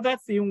another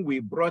thing we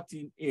brought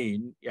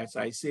in, as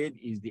I said,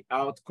 is the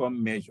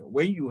outcome measure.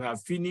 When you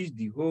have finished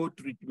the whole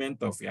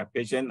treatment of your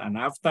patient and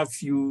after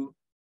few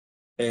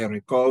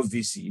recall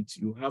visits,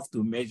 you have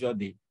to measure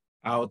the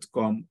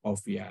outcome of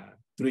your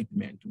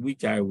treatment,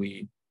 which I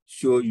will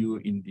show you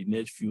in the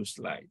next few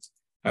slides.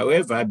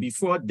 However,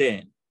 before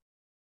then,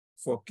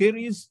 for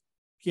caries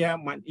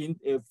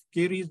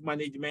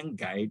management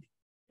guide,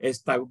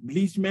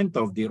 establishment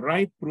of the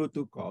right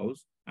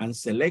protocols and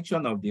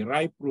selection of the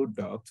right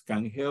product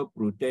can help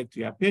protect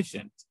your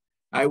patient.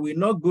 I will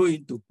not go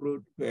into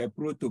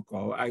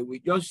protocol. I will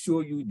just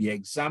show you the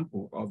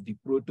example of the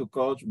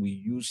protocols we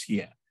use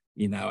here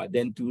in our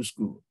dental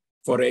school.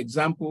 For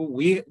example,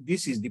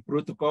 this is the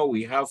protocol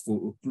we have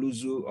for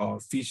occlusal or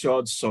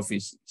fissured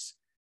surfaces.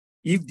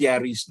 If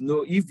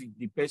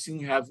the person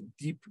has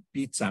deep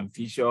pits and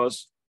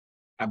fissures,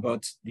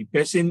 but the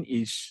person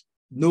is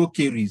no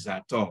caries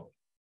at all.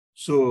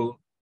 So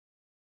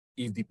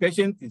if the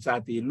patient is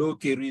at a low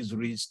caries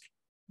risk,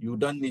 you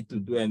don't need to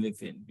do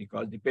anything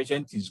because the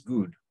patient is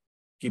good.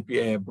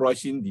 Keep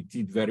brushing the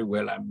teeth very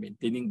well and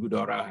maintaining good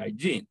oral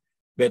hygiene.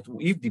 But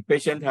if the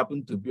patient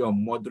happens to be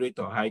on moderate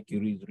or high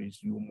caries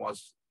risk, you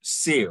must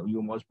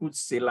put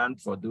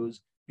sealant for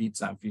those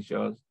pits and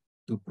fissures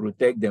to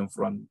protect them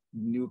from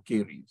new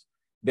caries.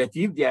 But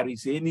if there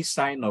is any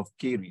sign of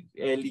caries,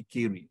 early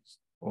caries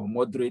or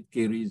moderate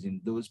caries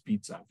in those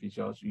pits and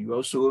fissures, you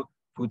also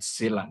put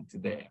sealant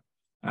there.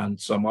 And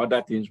some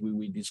other things, we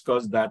will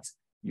discuss that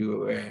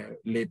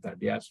later.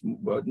 There's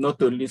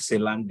not only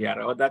sealant, there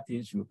are other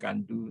things you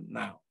can do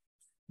now.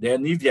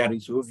 Then if there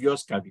is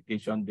obvious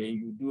cavitation, then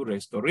you do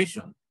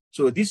restoration.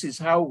 So this is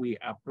how we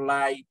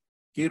apply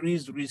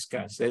caries risk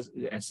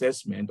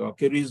assessment or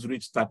caries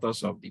risk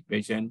status of the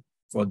patient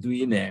for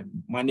doing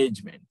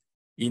management.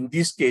 In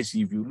this case,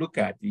 if you look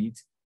at it,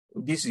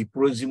 this is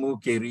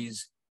proximal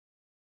caries.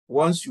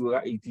 Once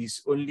it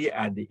is only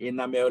at the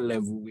enamel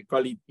level, we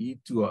call it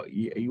E2 or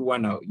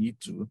E1 or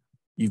E2.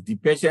 If the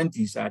patient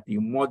is at a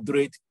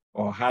moderate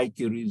or high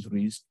caries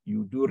risk,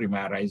 you do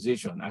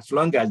reminerization. As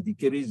long as the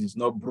caries is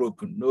not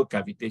broken, no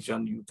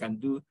cavitation, you can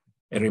do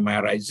a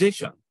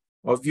reminerization.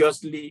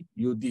 Obviously,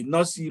 you did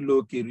not see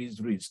low caries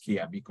risk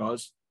here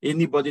because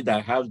anybody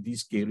that has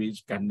these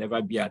caries can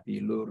never be at a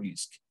low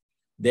risk.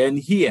 Then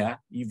here,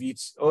 if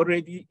it's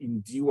already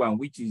in D1,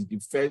 which is the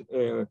first,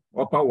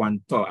 outer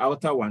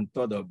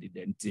 1/3 of the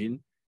dentin,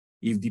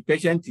 if the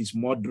patient is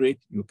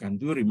moderate, you can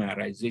do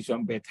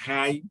reminerization, but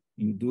high,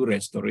 you do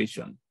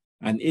restoration.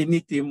 And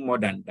anything more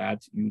than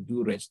that, you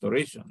do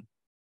restoration.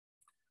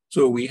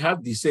 So we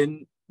have the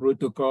same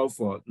protocol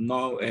for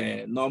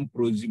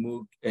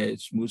non-proximal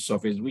smooth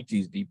surface, which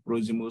is the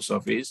proximal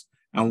surface,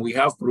 and we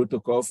have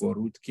protocol for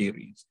root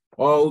caries,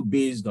 all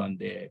based on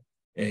the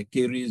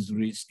caries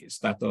risk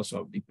status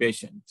of the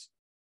patient.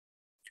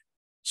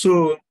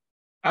 So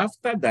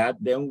after that,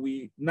 then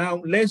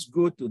let's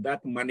go to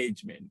that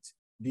management,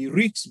 the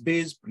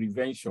risk-based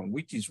prevention,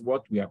 which is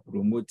what we are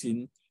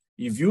promoting.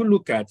 If you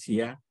look at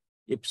here,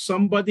 if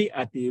somebody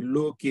at a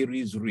low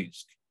caries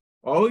risk,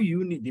 all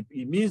you need,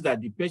 it means that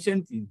the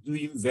patient is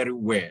doing very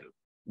well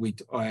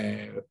with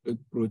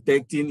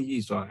protecting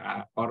his or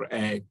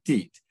her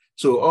teeth.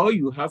 So all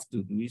you have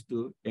to do is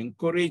to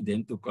encourage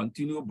them to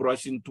continue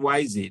brushing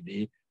twice a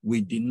day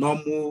with the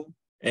normal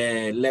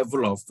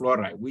level of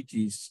fluoride, which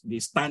is the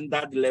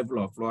standard level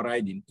of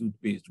fluoride in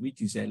toothpaste,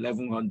 which is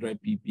 1100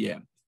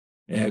 ppm.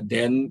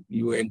 Then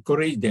you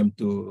encourage them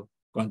to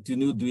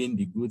continue doing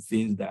the good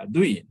things they are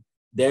doing.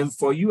 Then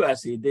for you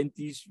as a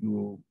dentist,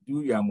 you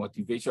do your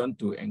motivation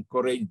to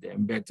encourage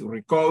them, but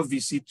recall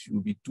visit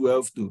should be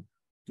 12 to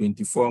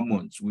 24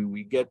 months. We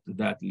will get to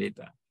that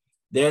later.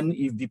 Then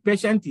if the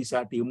patient is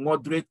at a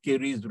moderate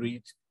caries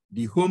risk,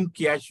 the home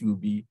care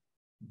should be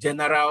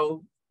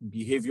general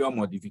behavior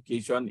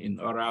modification in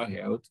oral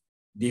health.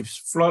 The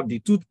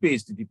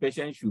toothpaste the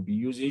patient should be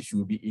using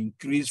should be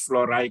increased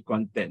fluoride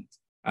content,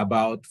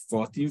 about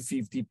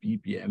 1450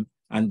 ppm,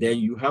 and then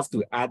you have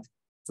to add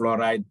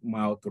fluoride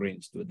mouth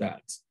rinse to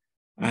that.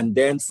 And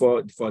then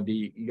for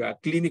your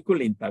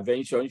clinical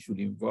intervention should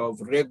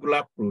involve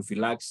regular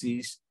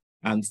prophylaxis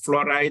and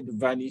fluoride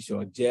varnish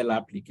or gel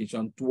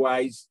application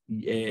twice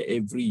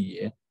every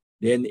year.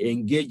 Then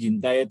engage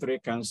in dietary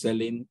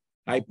counseling,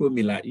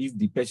 hypomela. If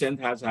the patient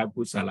has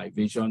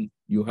hyposalivation,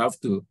 you have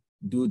to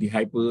do the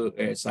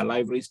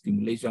hyposalivary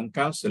stimulation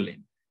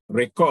counseling.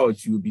 Record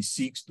should be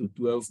 6 to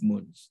 12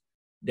 months.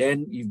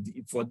 Then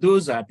for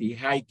those at a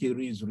high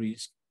caries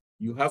risk,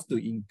 you have to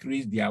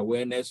increase the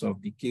awareness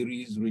of the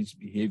caries risk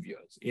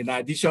behaviors. In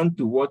addition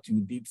to what you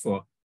did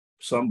for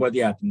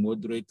somebody at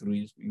moderate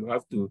risk, you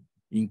have to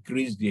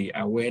increase the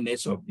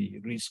awareness of the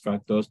risk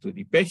factors to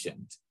the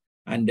patient.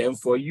 And then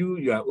for you,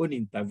 your own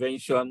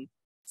intervention,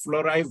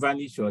 fluoride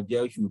varnish or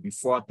gel should be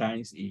 4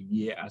 times a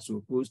year as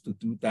opposed to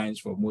 2 times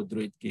for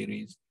moderate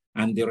caries.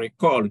 And the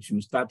recall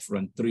should start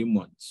from 3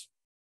 months.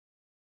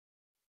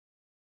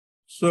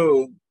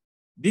 So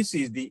this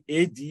is the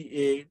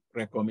ADA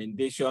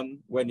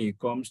recommendation when it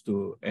comes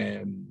to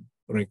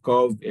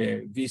recall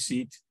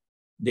visit.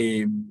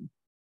 When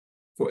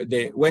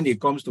it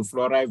comes to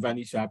fluoride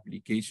varnish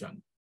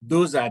application,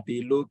 those at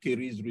a low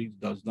caries risk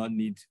does not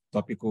need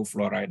topical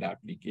fluoride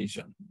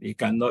application. They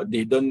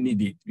don't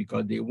need it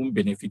because they won't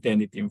benefit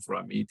anything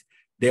from it.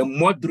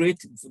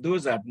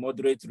 Those at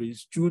moderate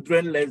risk,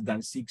 children less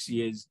than 6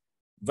 years,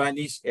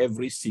 varnish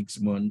every 6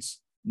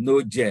 months,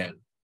 no gel.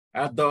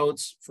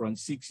 Adults from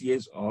 6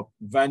 years up,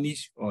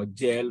 varnish or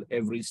gel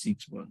every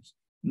 6 months.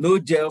 No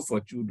gel for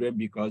children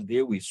because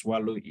they will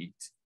swallow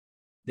it.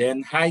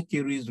 Then high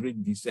caries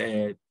risk,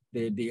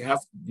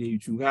 they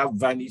should have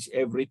varnish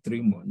every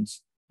 3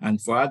 months. And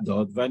for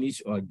adult,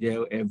 varnish or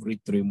gel every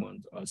 3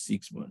 months or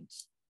 6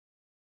 months.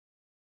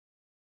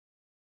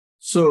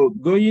 So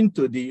going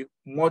to the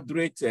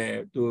moderate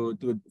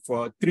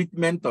for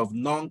treatment of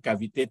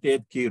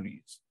non-cavitated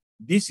caries,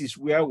 this is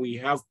where we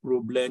have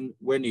problem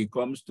when it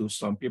comes to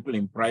some people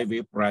in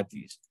private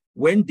practice.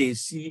 When they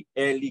see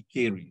early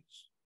caries,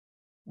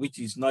 which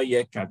is not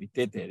yet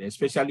cavitated,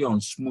 especially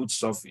on smooth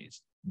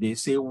surface, they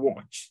say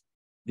watch.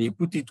 They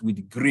put it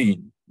with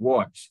green,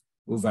 watch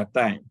over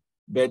time.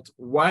 But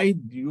why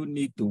do you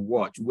need to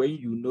watch when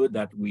you know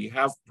that we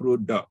have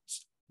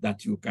products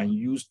that you can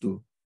use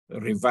to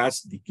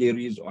reverse the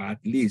caries or at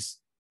least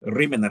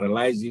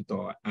remineralize it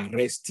or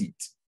arrest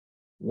it?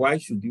 Why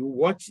should you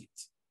watch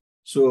it?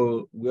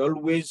 So we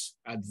always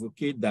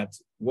advocate that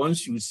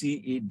once you see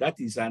it, that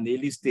is an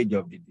early stage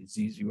of the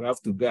disease, you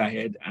have to go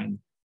ahead and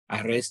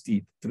arrest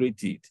it,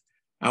 treat it.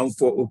 And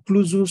for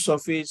occlusal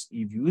surface,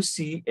 if you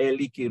see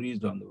early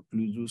caries on the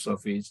occlusal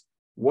surface,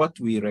 what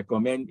we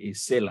recommend is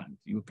sealant.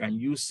 You can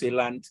use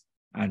sealant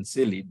and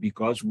seal it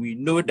because we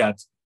know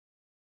that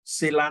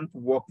sealant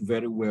work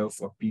very well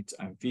for pits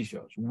and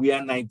fissures,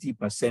 where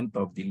 90%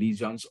 of the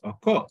lesions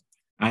occur.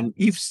 And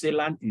if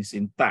sealant is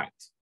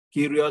intact,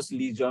 carious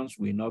lesions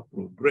will not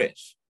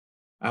progress.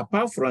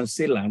 Apart from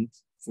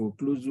sealant, for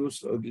occlusal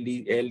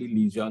early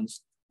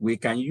lesions, we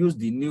can use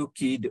the new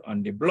kid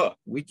on the block,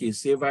 which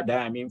is silver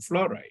diamine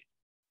fluoride.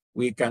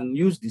 We can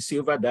use the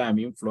silver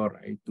diamine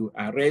fluoride to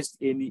arrest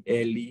any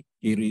early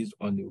caries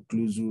on the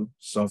occlusal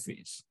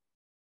surface.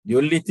 The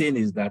only thing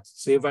is that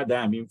silver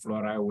diamine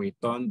fluoride will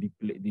turn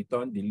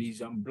the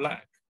lesion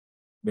black.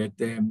 But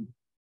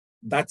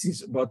but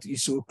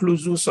it's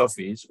occlusal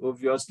surface.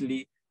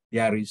 Obviously,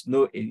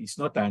 it's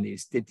not an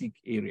aesthetic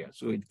area,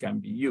 so it can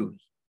be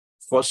used.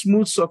 For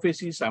smooth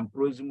surfaces and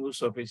proximal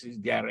surfaces,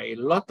 there are a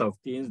lot of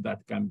things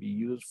that can be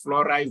used.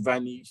 Fluoride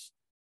varnish,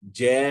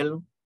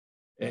 gel,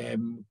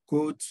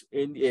 coats,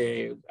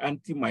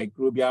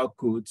 antimicrobial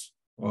coats,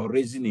 or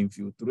resin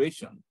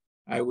infiltration.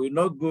 I will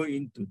not go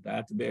into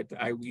that, but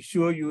I will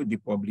show you the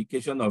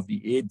publication of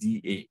the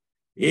ADA.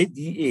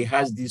 ADA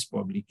has this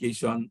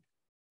publication,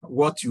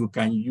 what you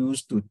can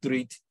use to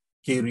treat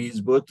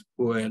caries, both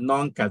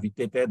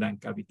non-cavitated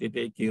and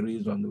cavitated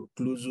caries on the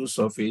occlusal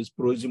surface,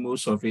 proximal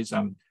surface,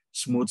 and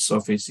smooth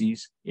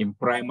surfaces in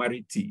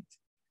primary teeth.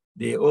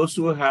 They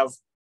also have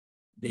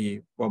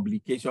the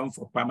publication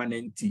for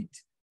permanent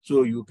teeth.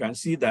 So you can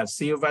see that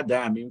silver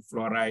diamine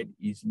fluoride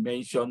is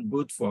mentioned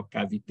both for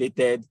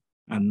cavitated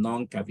and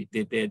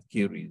non-cavitated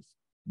caries.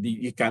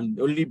 It can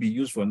only be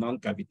used for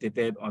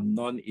non-cavitated or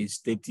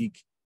non-aesthetic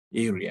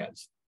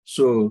areas.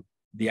 So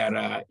there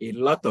are a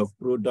lot of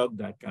products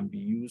that can be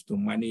used to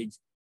manage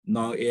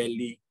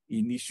non-early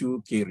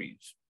initial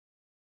caries.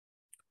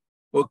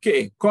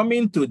 Okay,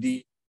 coming to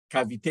the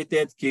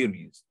cavitated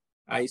caries,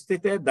 I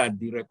stated that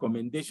the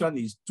recommendation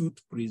is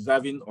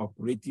tooth-preserving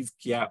operative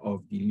care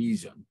of the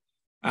lesion.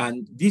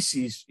 And this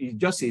is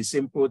just a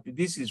simple,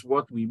 this is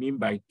what we mean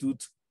by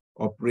tooth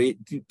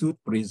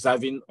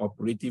preserving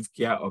operative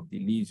care of the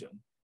lesion.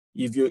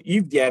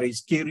 If there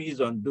is caries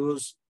on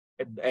those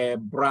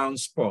brown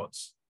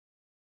spots,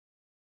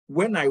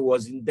 when I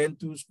was in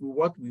dental school,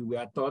 what we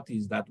were taught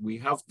is that we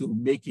have to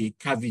make a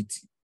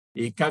cavity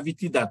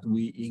that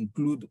will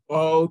include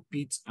all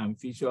pits and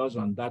fissures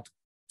on that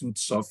tooth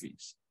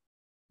surface.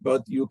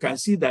 But you can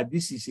see that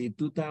this is a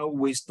total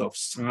waste of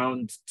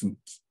sound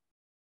tooth.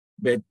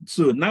 But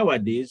so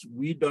nowadays,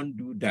 we don't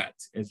do that.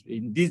 As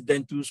in this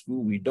dental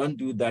school, we don't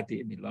do that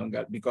any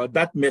longer because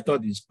that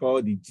method is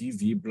called the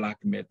GV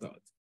Black method.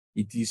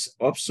 It is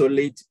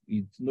obsolete,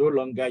 it's no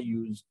longer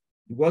used.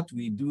 What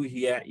we do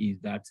here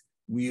is that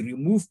we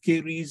remove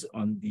caries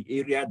on the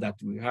area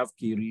that we have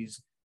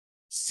caries,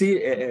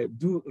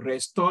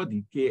 restore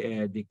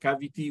the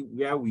cavity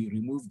where we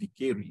remove the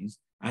caries,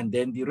 and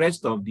then the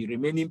rest of the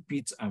remaining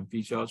pits and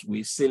fissures,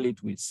 we seal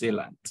it with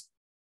sealant.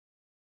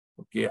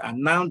 Okay, and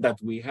now that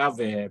we have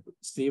a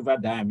silver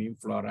diamine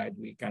fluoride,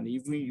 we can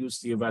even use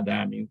silver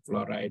diamine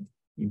fluoride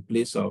in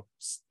place of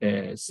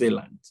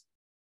sealant.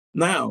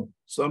 Now,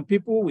 some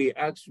people will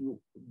ask you,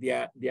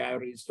 there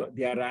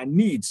are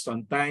needs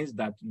sometimes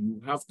that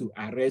you have to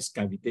arrest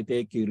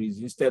cavitated caries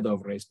instead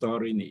of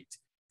restoring it.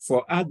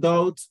 For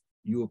adults,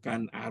 you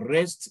can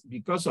arrest,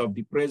 because of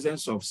the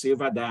presence of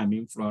silver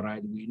diamine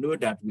fluoride, we know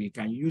that we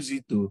can use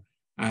it to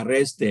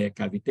arrest the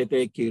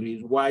cavitated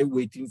caries while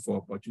waiting for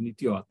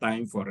opportunity or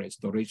time for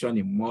restoration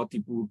in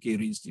multiple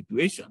caries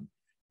situations.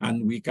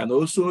 And we can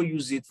also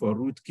use it for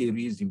root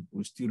caries in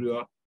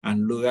posterior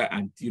and lower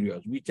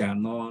anteriors, which are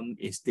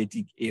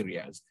non-aesthetic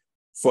areas.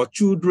 For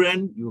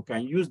children, you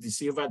can use the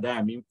silver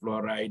diamine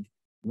fluoride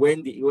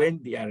when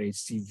there is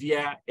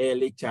severe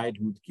early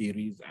childhood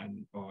caries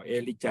or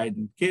early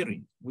childhood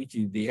caries, which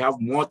is they have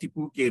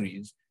multiple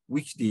caries,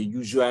 which they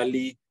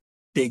usually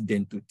take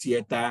them to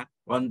theater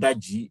under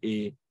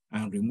GA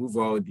and remove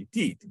all the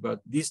teeth.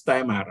 But this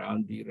time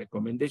around, the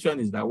recommendation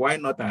is that why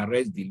not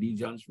arrest the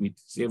lesions with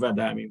silver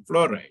diamine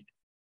fluoride?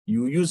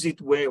 You use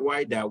it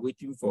while they are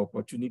waiting for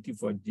opportunity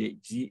for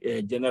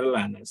general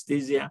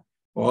anesthesia,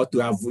 or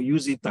to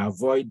use it to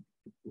avoid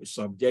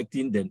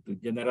subjecting them to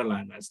general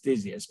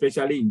anesthesia,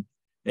 especially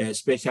in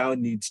special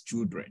needs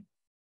children,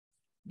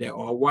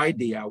 or why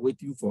they are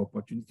waiting for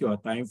opportunity or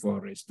time for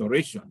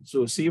restoration.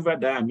 So silver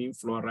diamine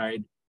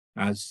fluoride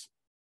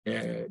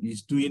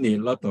is doing a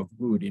lot of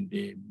good in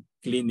the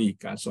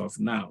clinic as of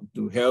now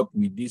to help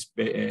with these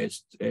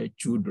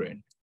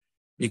children,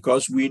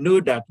 because we know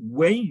that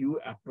when you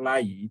apply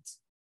it,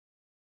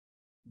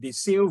 the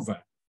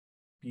silver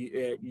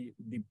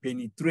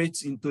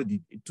penetrates into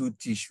the tooth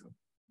tissue.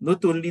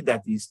 Not only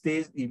that,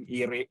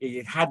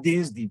 it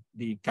hardens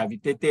the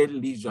cavitated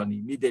lesion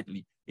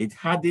immediately. It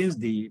hardens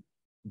the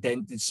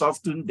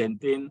softened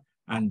dentin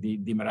and the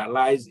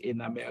demineralized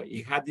enamel.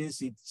 It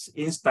hardens it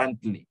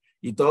instantly.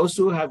 It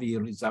also has a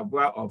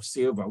reservoir of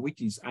silver,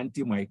 which is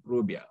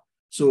antimicrobial.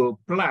 So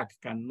plaque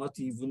cannot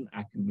even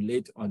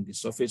accumulate on the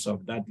surface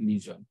of that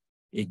lesion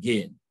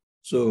again.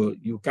 So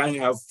you can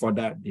have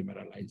further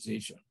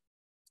demineralization.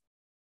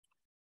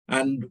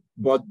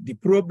 But the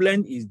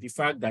problem is the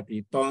fact that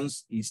it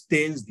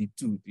stains the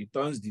tooth. It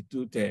turns the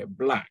tooth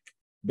black.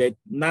 But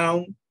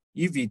now,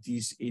 if it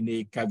is in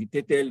a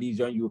cavitated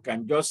lesion, you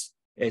can just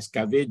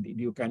excavate.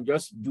 You can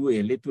just do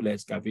a little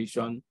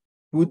excavation,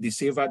 put the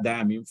silver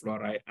diamine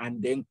fluoride,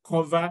 and then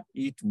cover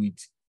it with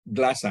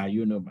glass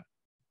ionoma.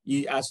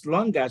 As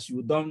long as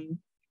you don't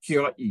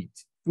cure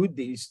it,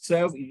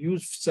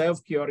 use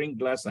self-curing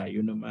glass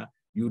ionoma.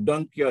 You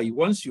don't cure it.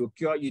 Once you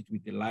cure it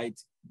with the light,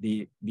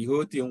 the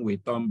whole thing will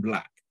turn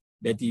black.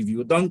 But if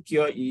you don't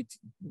cure it,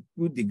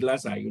 put the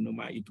glass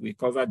ionoma, it will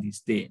cover the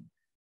stain.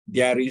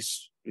 There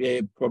is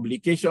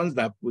publications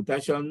that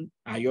potassium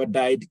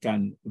iodide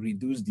can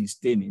reduce the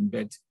staining,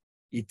 but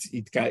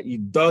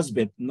it does,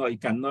 but no, it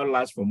cannot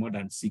last for more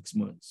than 6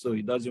 months. So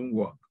it doesn't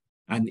work.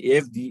 And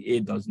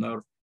FDA does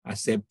not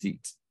accept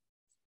it.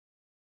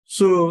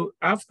 So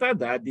after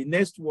that, the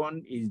next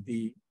one is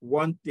the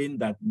one thing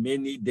that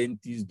many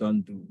dentists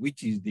don't do,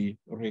 which is the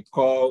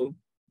recall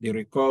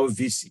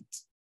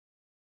visit.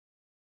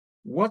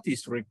 What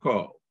is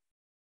recall?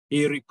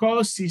 A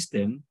recall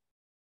system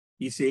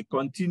is a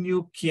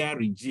continued care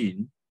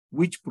regime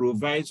which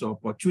provides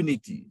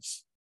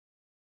opportunities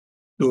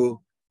to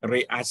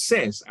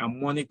reassess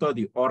and monitor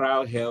the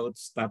oral health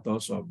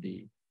status of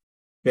the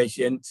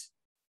patient,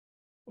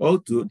 or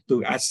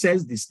to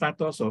assess the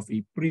status of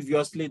a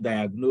previously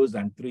diagnosed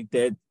and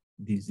treated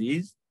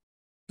disease,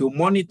 to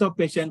monitor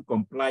patient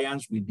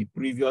compliance with the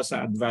previous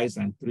advice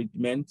and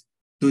treatment,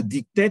 to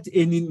dictate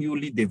any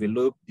newly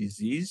developed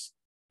disease,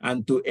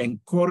 and to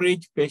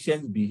encourage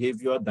patients'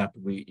 behavior that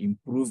will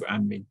improve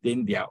and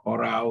maintain their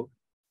oral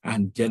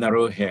and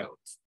general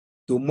health,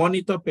 to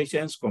monitor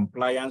patients'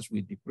 compliance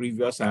with the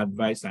previous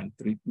advice and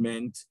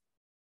treatment.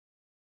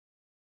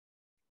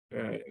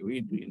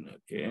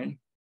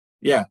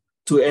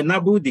 To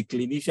enable the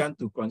clinician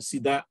to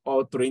consider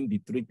altering the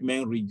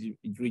treatment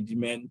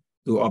regimen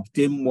to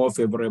obtain more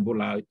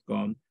favorable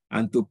outcome,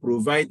 and to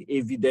provide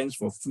evidence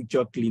for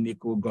future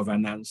clinical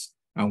governance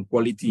and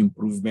quality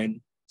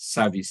improvement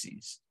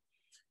services.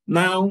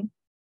 Now,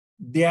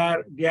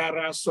 there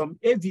are some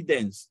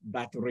evidence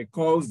that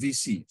recall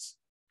visits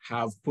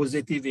have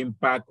positive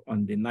impact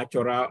on the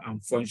natural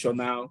and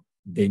functional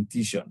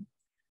dentition.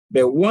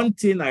 But one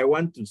thing I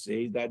want to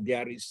say is that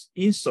there is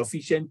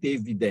insufficient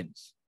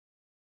evidence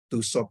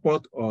to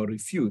support or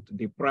refute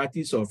the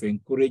practice of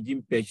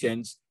encouraging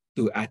patients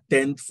to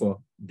attend for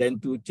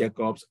dental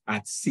checkups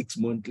at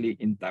 6-monthly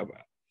interval.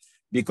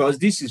 Because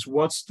this is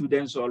what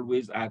students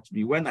always ask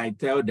me when I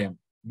tell them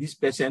this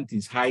patient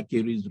is high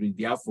caries risk,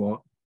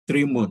 therefore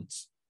 3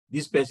 months.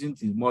 This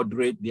patient is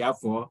moderate,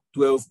 therefore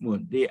 12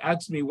 months. They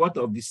ask me what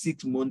of the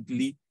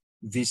 6-monthly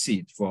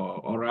visit for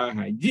oral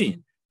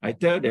hygiene. I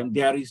tell them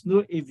there is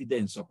no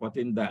evidence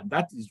supporting that.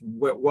 That is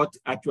what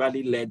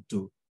actually led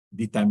to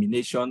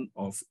determination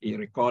of a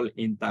recall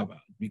interval,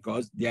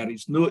 because there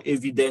is no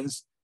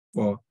evidence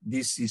for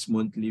this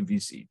 6-monthly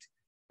visit.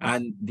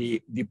 And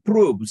the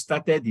probe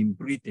started in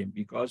Britain,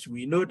 because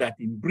we know that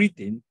in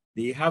Britain,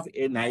 they have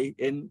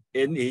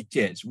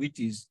NHS, which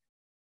is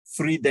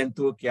free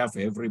dental care for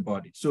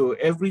everybody. So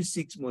every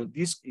 6 months,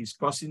 this is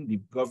costing the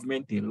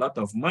government a lot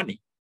of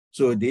money.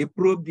 So they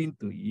probed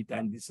into it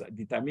and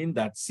determined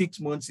that 6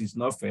 months is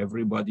not for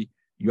everybody.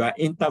 Your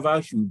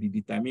interval should be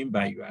determined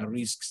by your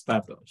risk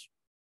status.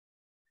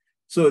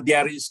 So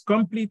there is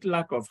complete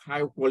lack of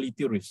high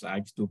quality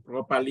research to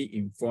properly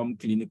inform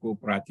clinical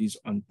practice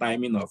on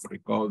timing of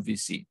recall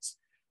visits.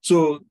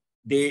 So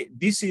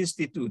this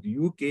institute,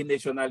 UK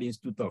National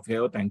Institute of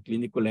Health and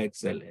Clinical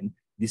Excellence,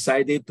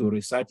 decided to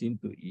research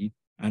into it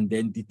and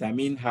then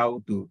determine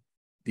how to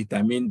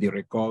determine the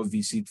recall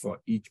visit for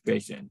each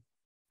patient.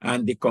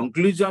 And the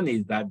conclusion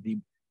is that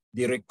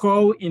the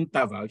recall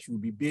interval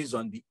should be based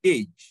on the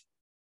age,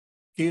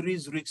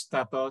 caries risk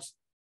status,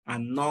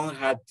 and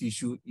non-hard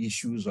tissue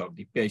issues of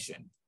the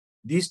patient.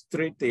 These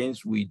 3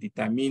 things will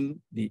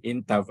determine the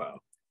interval.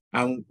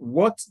 And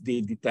what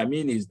they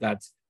determine is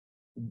that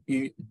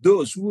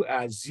those who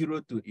are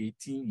 0 to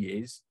 18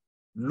 years,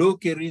 low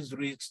caries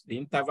risk, the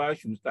interval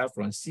should start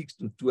from 6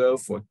 to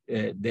 12,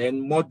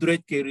 then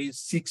moderate caries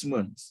 6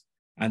 months,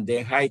 and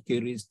then high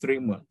caries 3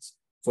 months.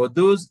 For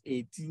those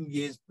 18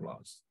 years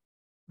plus,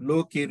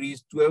 low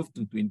caries 12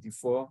 to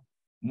 24,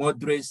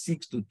 moderate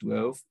 6 to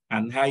 12,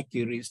 and high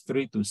caries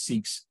 3 to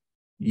 6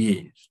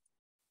 years.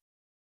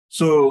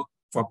 So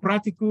for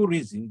practical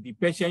reasons, the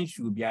patient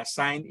should be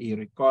assigned a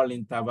recall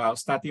interval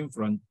starting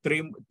from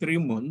 3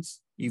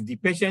 months. If the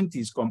patient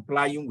is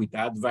complying with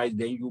advice,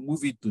 then you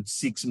move it to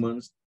 6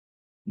 months,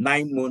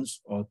 9 months,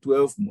 or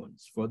 12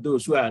 months for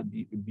those who are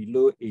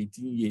below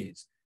 18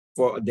 years.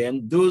 For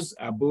then those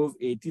above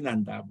 18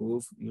 and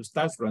above, you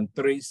start from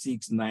 3,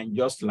 6, 9,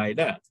 just like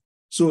that.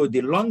 So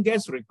the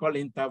longest recall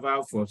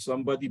interval for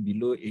somebody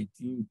below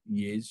 18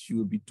 years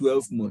should be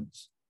 12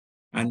 months.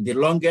 And the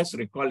longest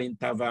recall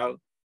interval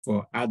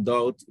for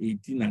adult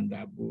 18 and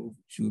above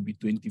should be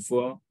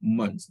 24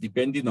 months,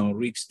 depending on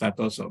risk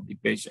status of the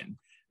patient.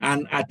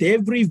 And at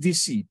every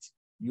visit,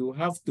 you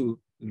have to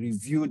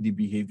review the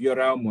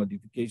behavioral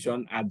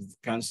modification and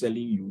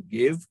counseling you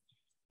gave,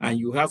 and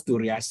you have to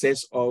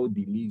reassess all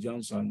the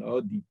lesions and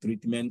all the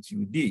treatments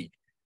you did.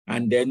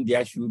 And then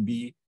there should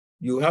be,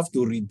 you have to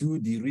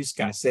redo the risk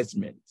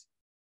assessment.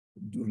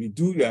 To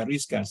redo your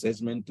risk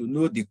assessment to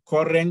know the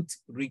current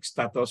risk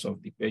status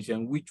of the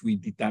patient, which will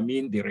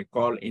determine the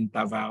recall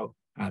interval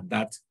at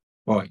that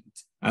point.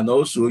 And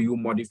also you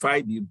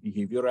modify the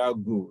behavioral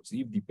goals.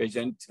 If the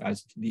patient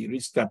has, the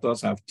risk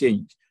status have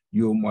changed,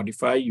 you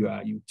modify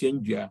you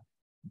change your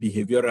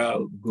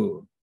behavioral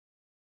goal.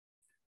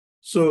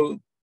 So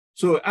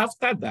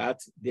after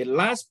that, the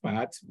last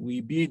part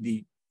will be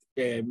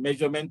the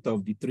measurement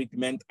of the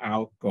treatment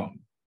outcome.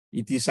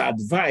 It is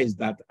advised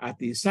that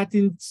at a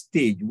certain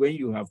stage, when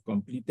you have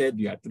completed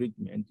your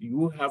treatment,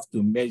 you have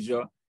to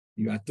measure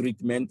your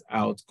treatment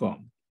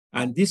outcome.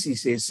 And this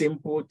is a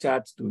simple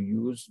chart to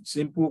use,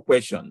 simple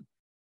question.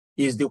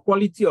 Is the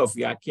quality of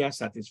your care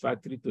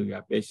satisfactory to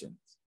your patient?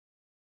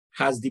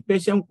 Has the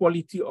patient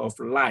quality of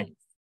life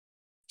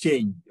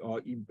changed or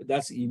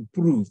that's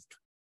improved?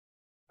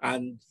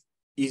 And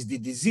is the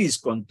disease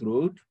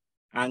controlled?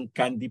 And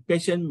can the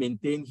patient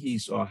maintain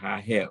his or her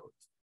health?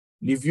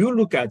 If you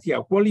look at here,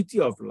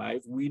 quality of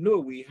life, we know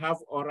we have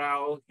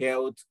oral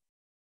health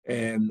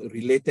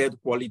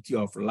related quality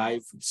of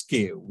life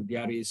scale.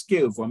 There is a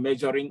scale for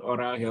measuring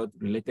oral health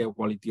related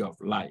quality of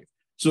life.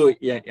 So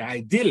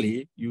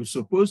ideally, you're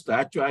supposed to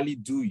actually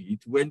do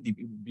it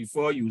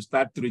before you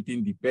start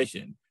treating the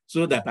patient,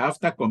 so that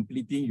after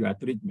completing your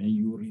treatment,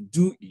 you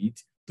redo it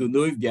to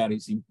know if there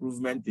is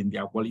improvement in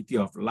their quality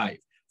of life.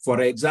 For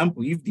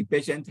example, if the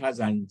patient has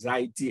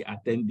anxiety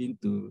attending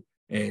to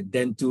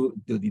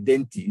the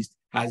dentist,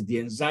 has the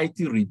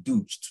anxiety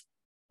reduced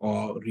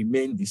or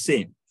remained the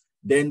same?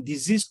 Then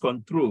disease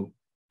control,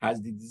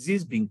 has the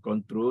disease been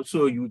controlled?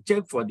 So you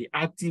check for the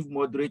active,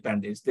 moderate,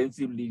 and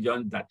extensive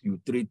lesions that you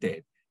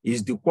treated.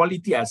 Is the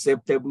quality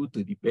acceptable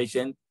to the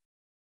patient?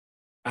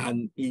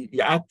 And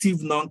the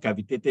active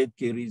non-cavitated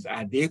caries,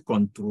 are they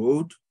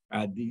controlled?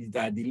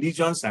 the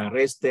lesions are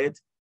arrested,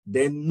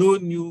 then no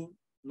new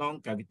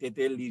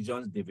non-cavitated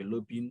lesions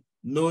developing,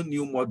 no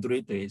new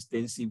moderate or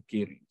extensive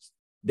caries.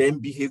 Then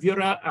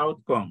behavioral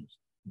outcomes,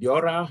 the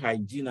oral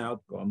hygiene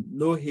outcome,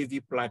 no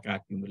heavy plaque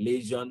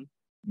accumulation,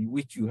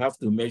 which you have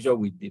to measure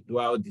with the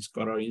dual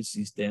discoloring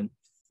system.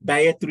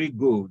 Dietary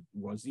goal,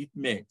 was it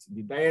met?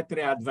 The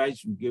dietary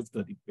advice you gave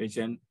to the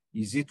patient,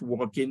 is it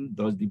working?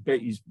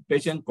 Is the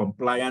patient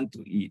compliant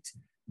to it?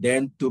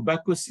 Then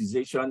tobacco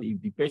cessation, if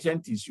the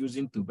patient is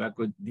using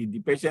tobacco, did the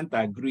patient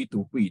agree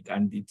to quit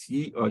and did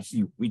he or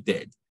she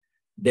quitted?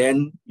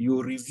 Then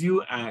you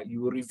review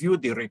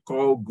the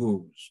recall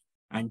goals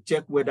and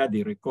check whether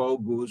the recall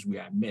goals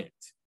were met.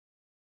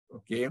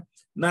 Okay.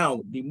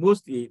 Now, the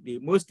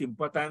most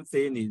important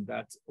thing is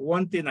that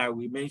one thing I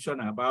will mention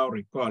about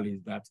recall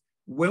is that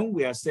when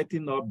we are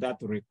setting up that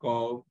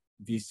recall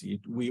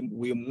visit,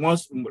 we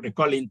must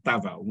recall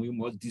interval. We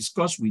must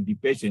discuss with the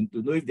patient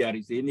to know if there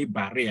is any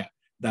barrier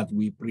that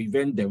will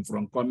prevent them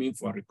from coming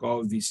for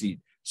recall visit,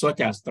 such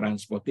as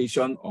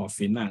transportation or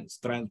finance,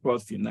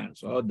 transport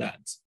finance, all that.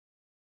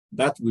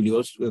 That will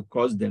also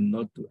cause them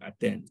not to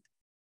attend.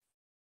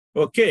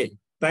 Okay,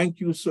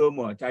 thank you so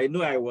much. I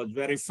know I was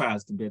very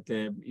fast, but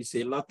it's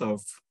a lot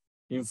of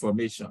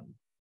information.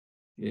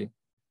 Okay.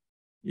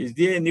 Is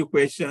there any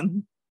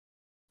question?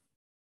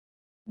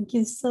 Thank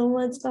you so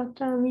much,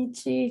 Dr.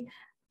 Amaechi.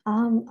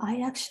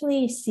 I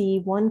actually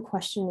see one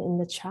question in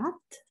the chat,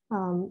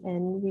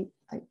 and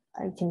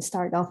I can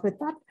start off with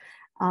that.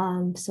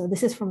 So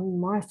this is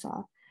from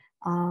Martha.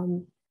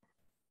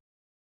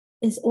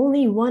 Is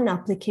only one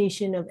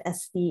application of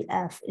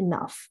SDF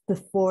enough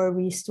before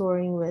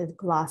restoring with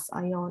glass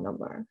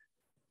ionomer?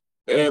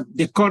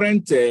 The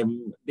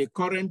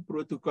current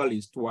protocol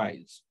is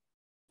twice.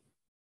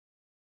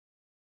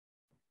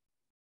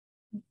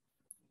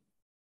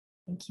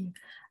 Thank you.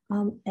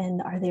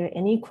 And are there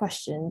any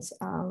questions?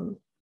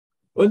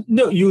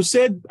 No, you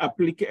said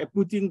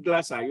putting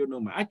glass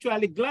ionomer.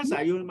 Actually, glass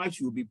ionomer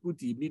should be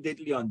put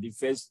immediately on the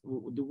first.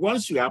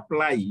 Once you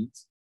apply it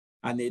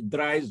and it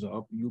dries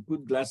up, you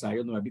put glass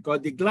ionomer, because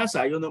the glass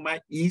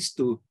ionomer is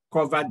to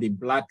cover the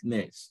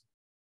blackness.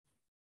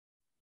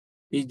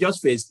 It's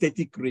just for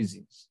aesthetic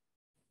reasons.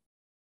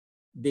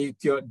 The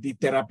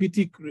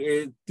therapeutic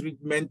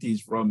treatment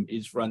is from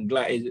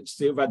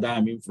silver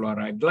diamine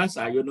fluoride. Glass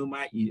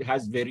ionomer, it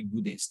has very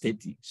good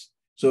aesthetics.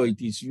 So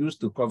it is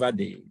used to cover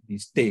the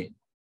stain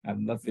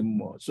and nothing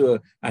more. So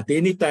at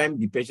any time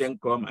the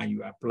patient come and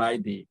you apply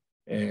the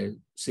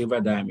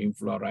silver diamine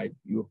fluoride,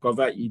 you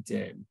cover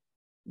it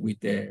with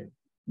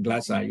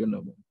glass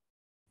ionomer.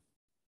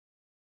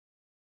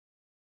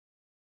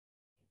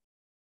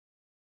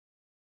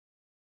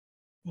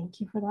 Thank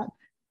you for that.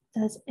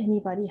 Does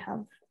anybody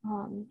have?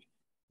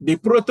 The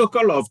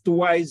protocol of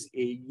twice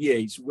a year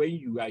is when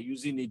you are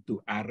using it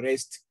to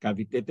arrest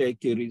cavitated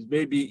caries.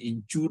 Maybe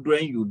in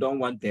children, you don't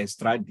want to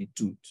extract the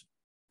tooth.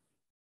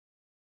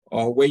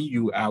 Or when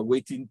you are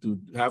waiting to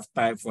have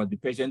time for the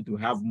patient to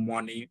have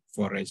money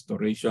for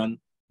restoration,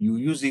 you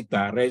use it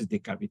to arrest the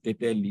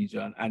cavitated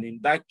lesion. And in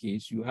that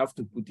case, you have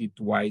to put it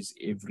twice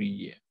every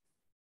year.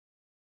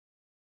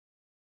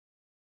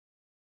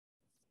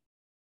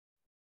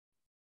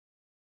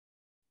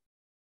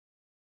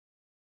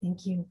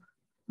 Thank you.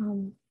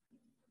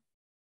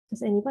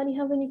 Does anybody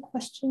have any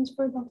questions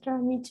for Dr.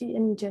 Amaechi?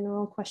 Any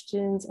general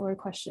questions or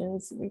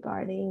questions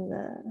regarding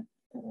the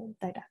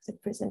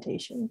didactic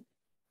presentation?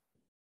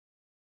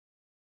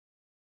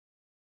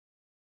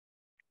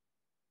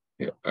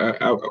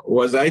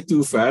 Was I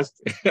too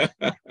fast?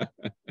 That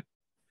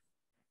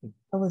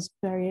was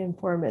very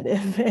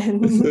informative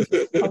and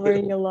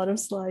covering a lot of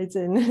slides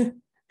in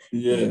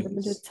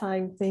limited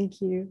time.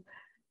 Thank you.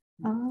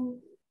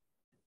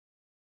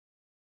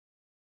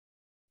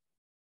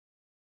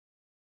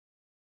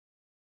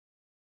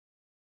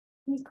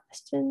 Any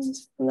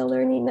questions from the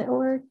Learning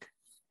Network?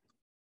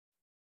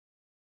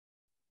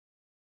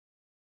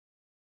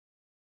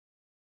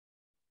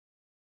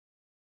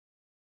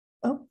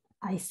 Oh,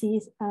 I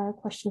see a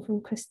question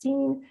from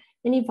Christine.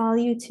 Any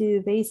value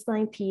to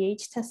baseline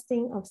pH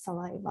testing of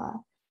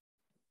saliva?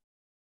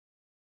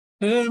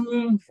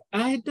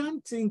 I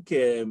don't think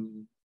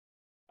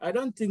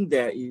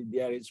there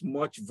is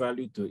much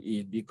value to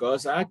it,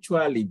 because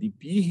actually the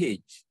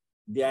pH,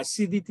 the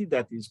acidity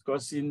that is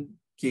causing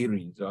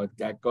caries or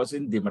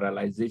causing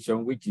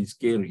demineralization, which is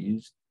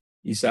caries,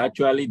 is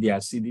actually the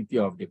acidity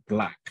of the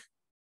plaque.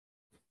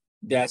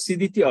 The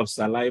acidity of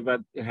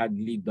saliva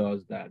hardly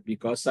does that,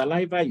 because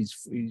saliva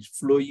is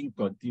flowing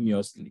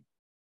continuously.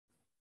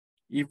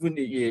 Even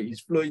it's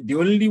flowing, the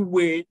only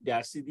way the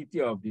acidity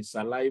of the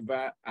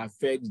saliva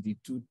affects the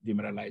tooth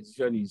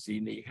demineralization is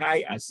in a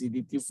high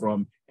acidity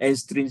from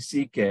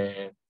extrinsic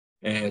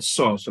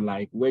source,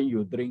 like when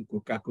you drink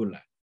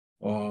Coca-Cola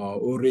or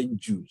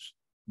orange juice.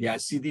 The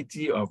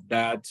acidity of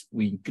that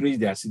will increase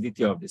the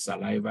acidity of the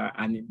saliva,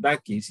 and in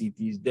that case, it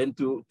is then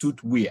to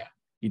tooth wear.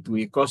 It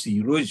will cause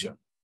erosion,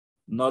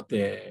 not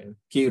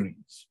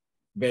caries.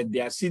 But the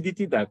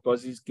acidity that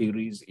causes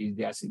caries is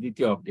the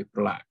acidity of the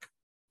plaque.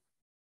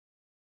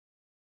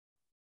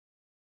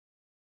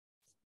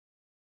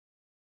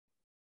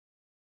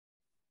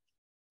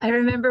 I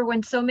remember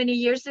when so many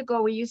years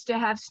ago, we used to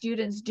have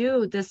students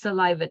do the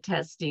saliva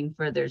testing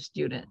for their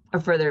student or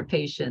for their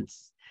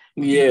patients.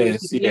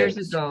 Yes, Years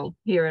yes. ago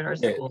here at our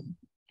Yes. school.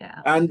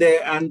 Yeah.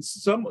 And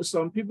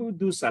some people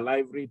do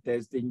salivary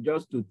testing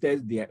just to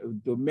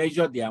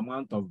measure the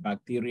amount of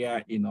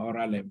bacteria in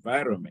oral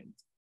environment.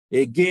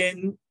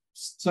 Again,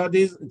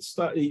 studies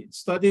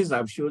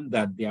have shown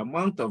that the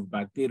amount of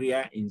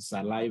bacteria in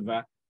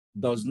saliva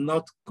does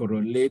not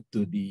correlate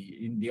to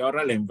in the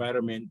oral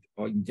environment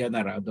or in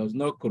general, does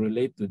not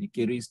correlate to the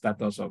caries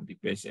status of the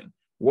patient.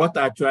 What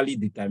actually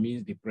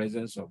determines the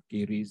presence of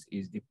caries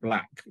is the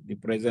plaque, the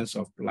presence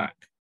of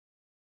plaque.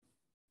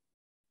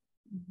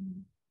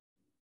 Mm-hmm.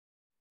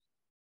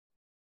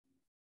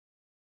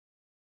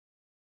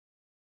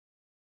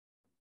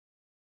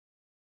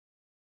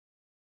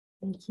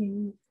 Thank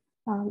you.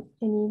 Any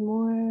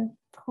more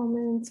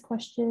comments,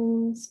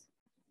 questions?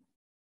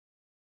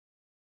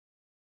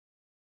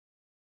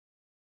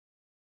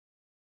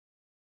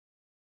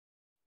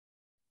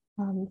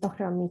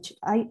 Dr. Amaechi,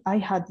 I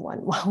had one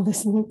while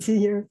listening to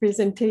your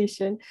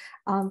presentation.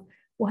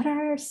 What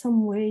are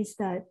some ways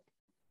that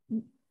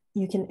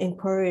you can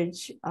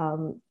encourage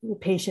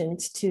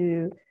patients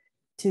to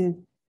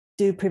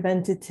do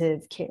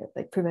preventative care,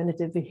 like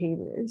preventative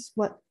behaviors?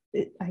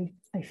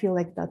 I feel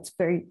like that's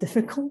very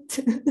difficult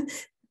to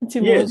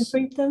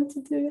motivate them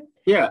to do it.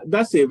 Yeah,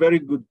 that's a very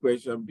good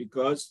question,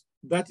 because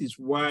that is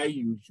why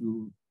you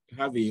should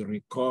have a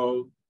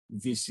recall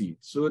visit,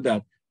 so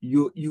that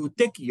you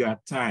take your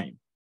time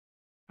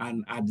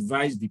and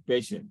advise the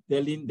patient,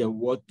 telling them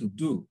what to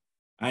do.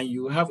 And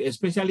you have,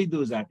 especially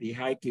those at a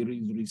high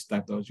caries risk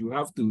status, you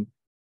have to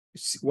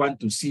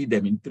want to see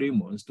them in 3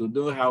 months to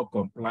know how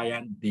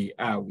compliant they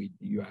are with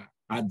your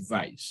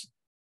advice.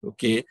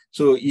 Okay,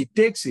 so it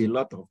takes a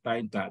lot of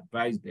time to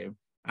advise them,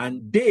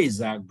 and days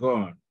are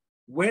gone.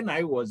 When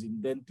I was in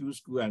dental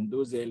school and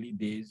those early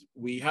days,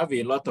 we have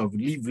a lot of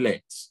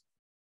leaflets.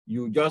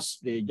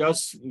 They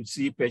just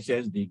see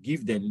patients, they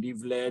give them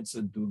leaflets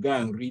and to go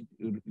and read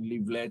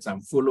leaflets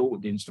and follow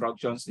the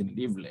instructions in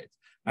leaflets.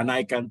 And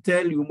I can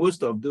tell you,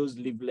 most of those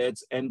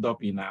leaflets end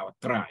up in our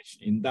trash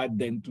in that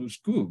dental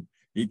school.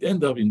 It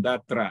ends up in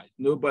that trash.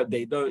 No, but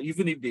they don't,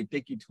 even if they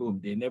take it home,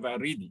 they never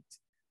read it.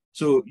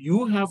 So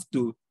you have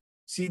to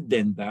sit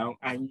them down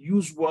and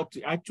use what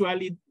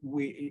actually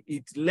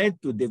it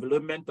led to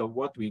development of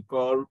what we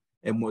call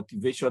a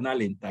motivational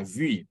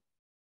interview.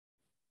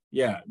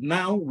 Yeah,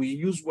 now we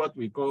use what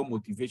we call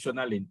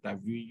motivational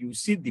interview. You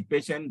sit the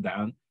patient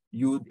down,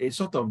 a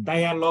sort of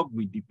dialogue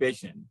with the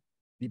patient.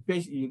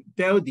 You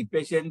tell the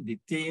patient the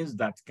things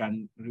that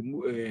can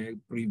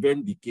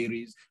prevent the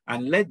caries,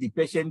 and let the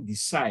patient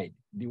decide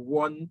the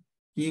one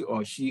he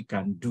or she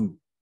can do.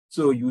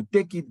 So you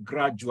take it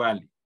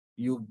gradually.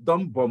 You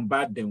don't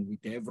bombard them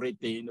with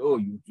everything. Oh,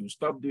 you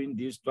stop doing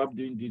this, stop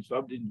doing this,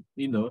 stop doing,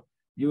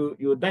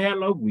 you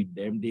dialogue with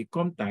them, they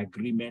come to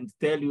agreement,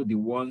 tell you the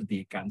ones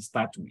they can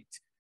start with.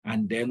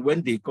 And then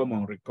when they come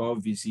on recall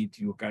visit,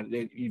 you can,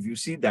 if you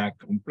see they're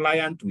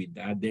compliant with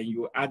that, then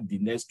you add the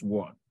next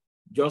one,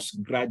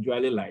 just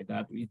gradually like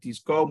that. It is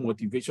called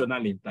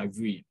motivational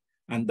interviewing.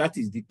 And that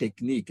is the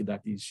technique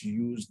that is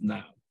used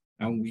now.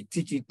 And we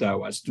teach it to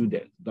our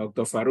students.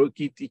 Dr.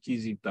 Faroki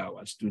teaches it to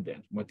our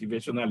students,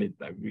 motivational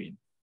interviewing.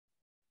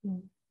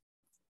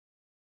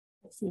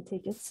 So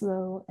take it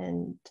slow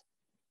and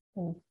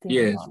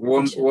yes,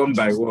 one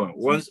by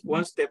one,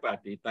 one step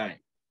at a time.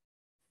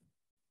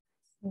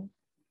 The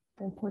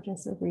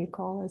importance of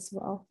recall as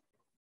well.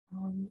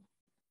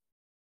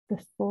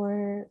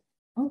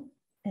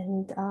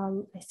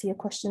 I see a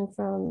question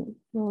from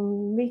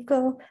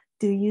Rico.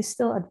 Do you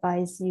still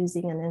advise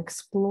using an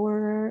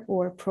explorer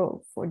or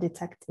probe for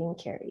detecting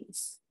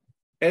caries?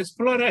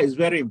 Explorer is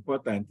very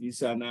important.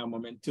 It's an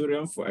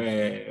armamentarium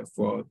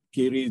for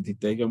caries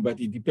detection, but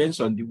it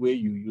depends on the way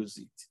you use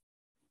it.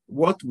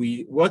 What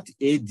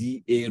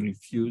ADA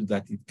refused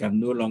that it can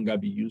no longer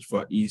be used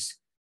for is,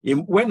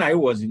 when I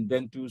was in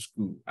dental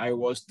school, I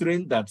was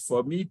trained that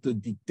for me to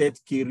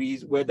detect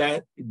caries,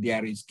 whether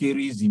there is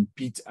caries in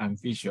pits and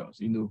fissures,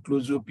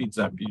 occlusal pits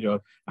and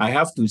fissures, I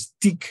have to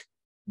stick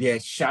the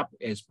sharp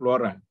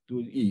explorer to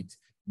it.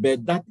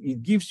 But that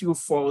it gives you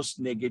false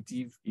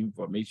negative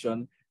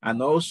information,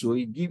 and also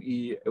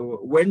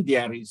when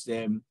there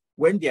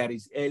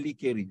is early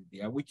caries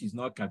there, which is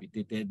not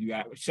cavitated,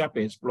 your sharp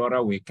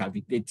explorer will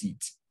cavitate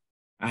it,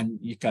 and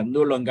it can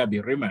no longer be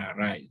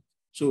remineralized.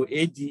 So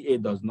ADA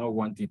does not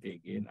want it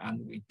again,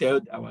 and we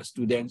tell our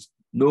students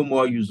no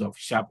more use of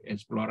sharp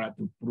explorer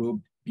to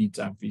probe pits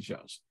and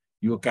fissures.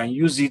 You can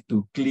use it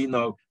to clean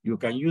up, you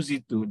can use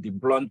it to the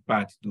blunt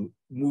part to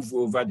move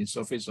over the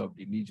surface of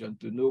the lesion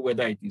to know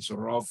whether it is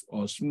rough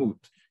or smooth.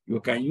 You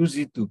can use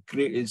it to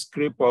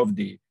scrape off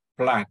the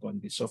plaque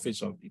on the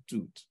surface of the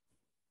tooth.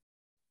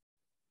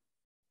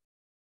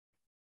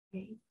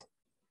 Great.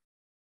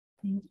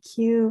 Thank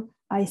you.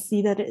 I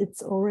see that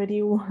it's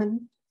already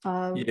 1.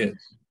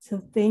 Yes.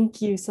 So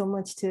thank you so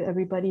much to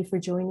everybody for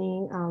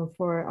joining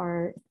for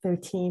our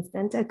 13th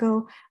DENT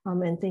ECHO.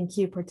 And thank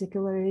you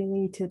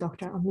particularly to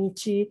Dr.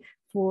 Amaechi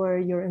for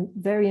your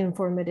very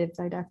informative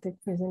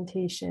didactic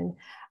presentation.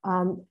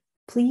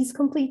 Please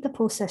complete the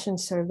post-session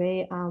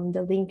survey.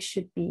 The link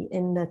should be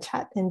in the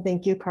chat. And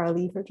thank you,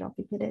 Carly, for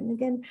dropping it in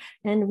again.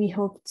 And we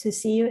hope to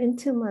see you in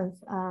 2 months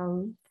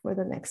for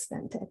the next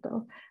DENT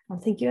ECHO.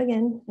 Thank you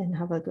again and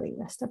have a great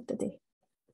rest of the day.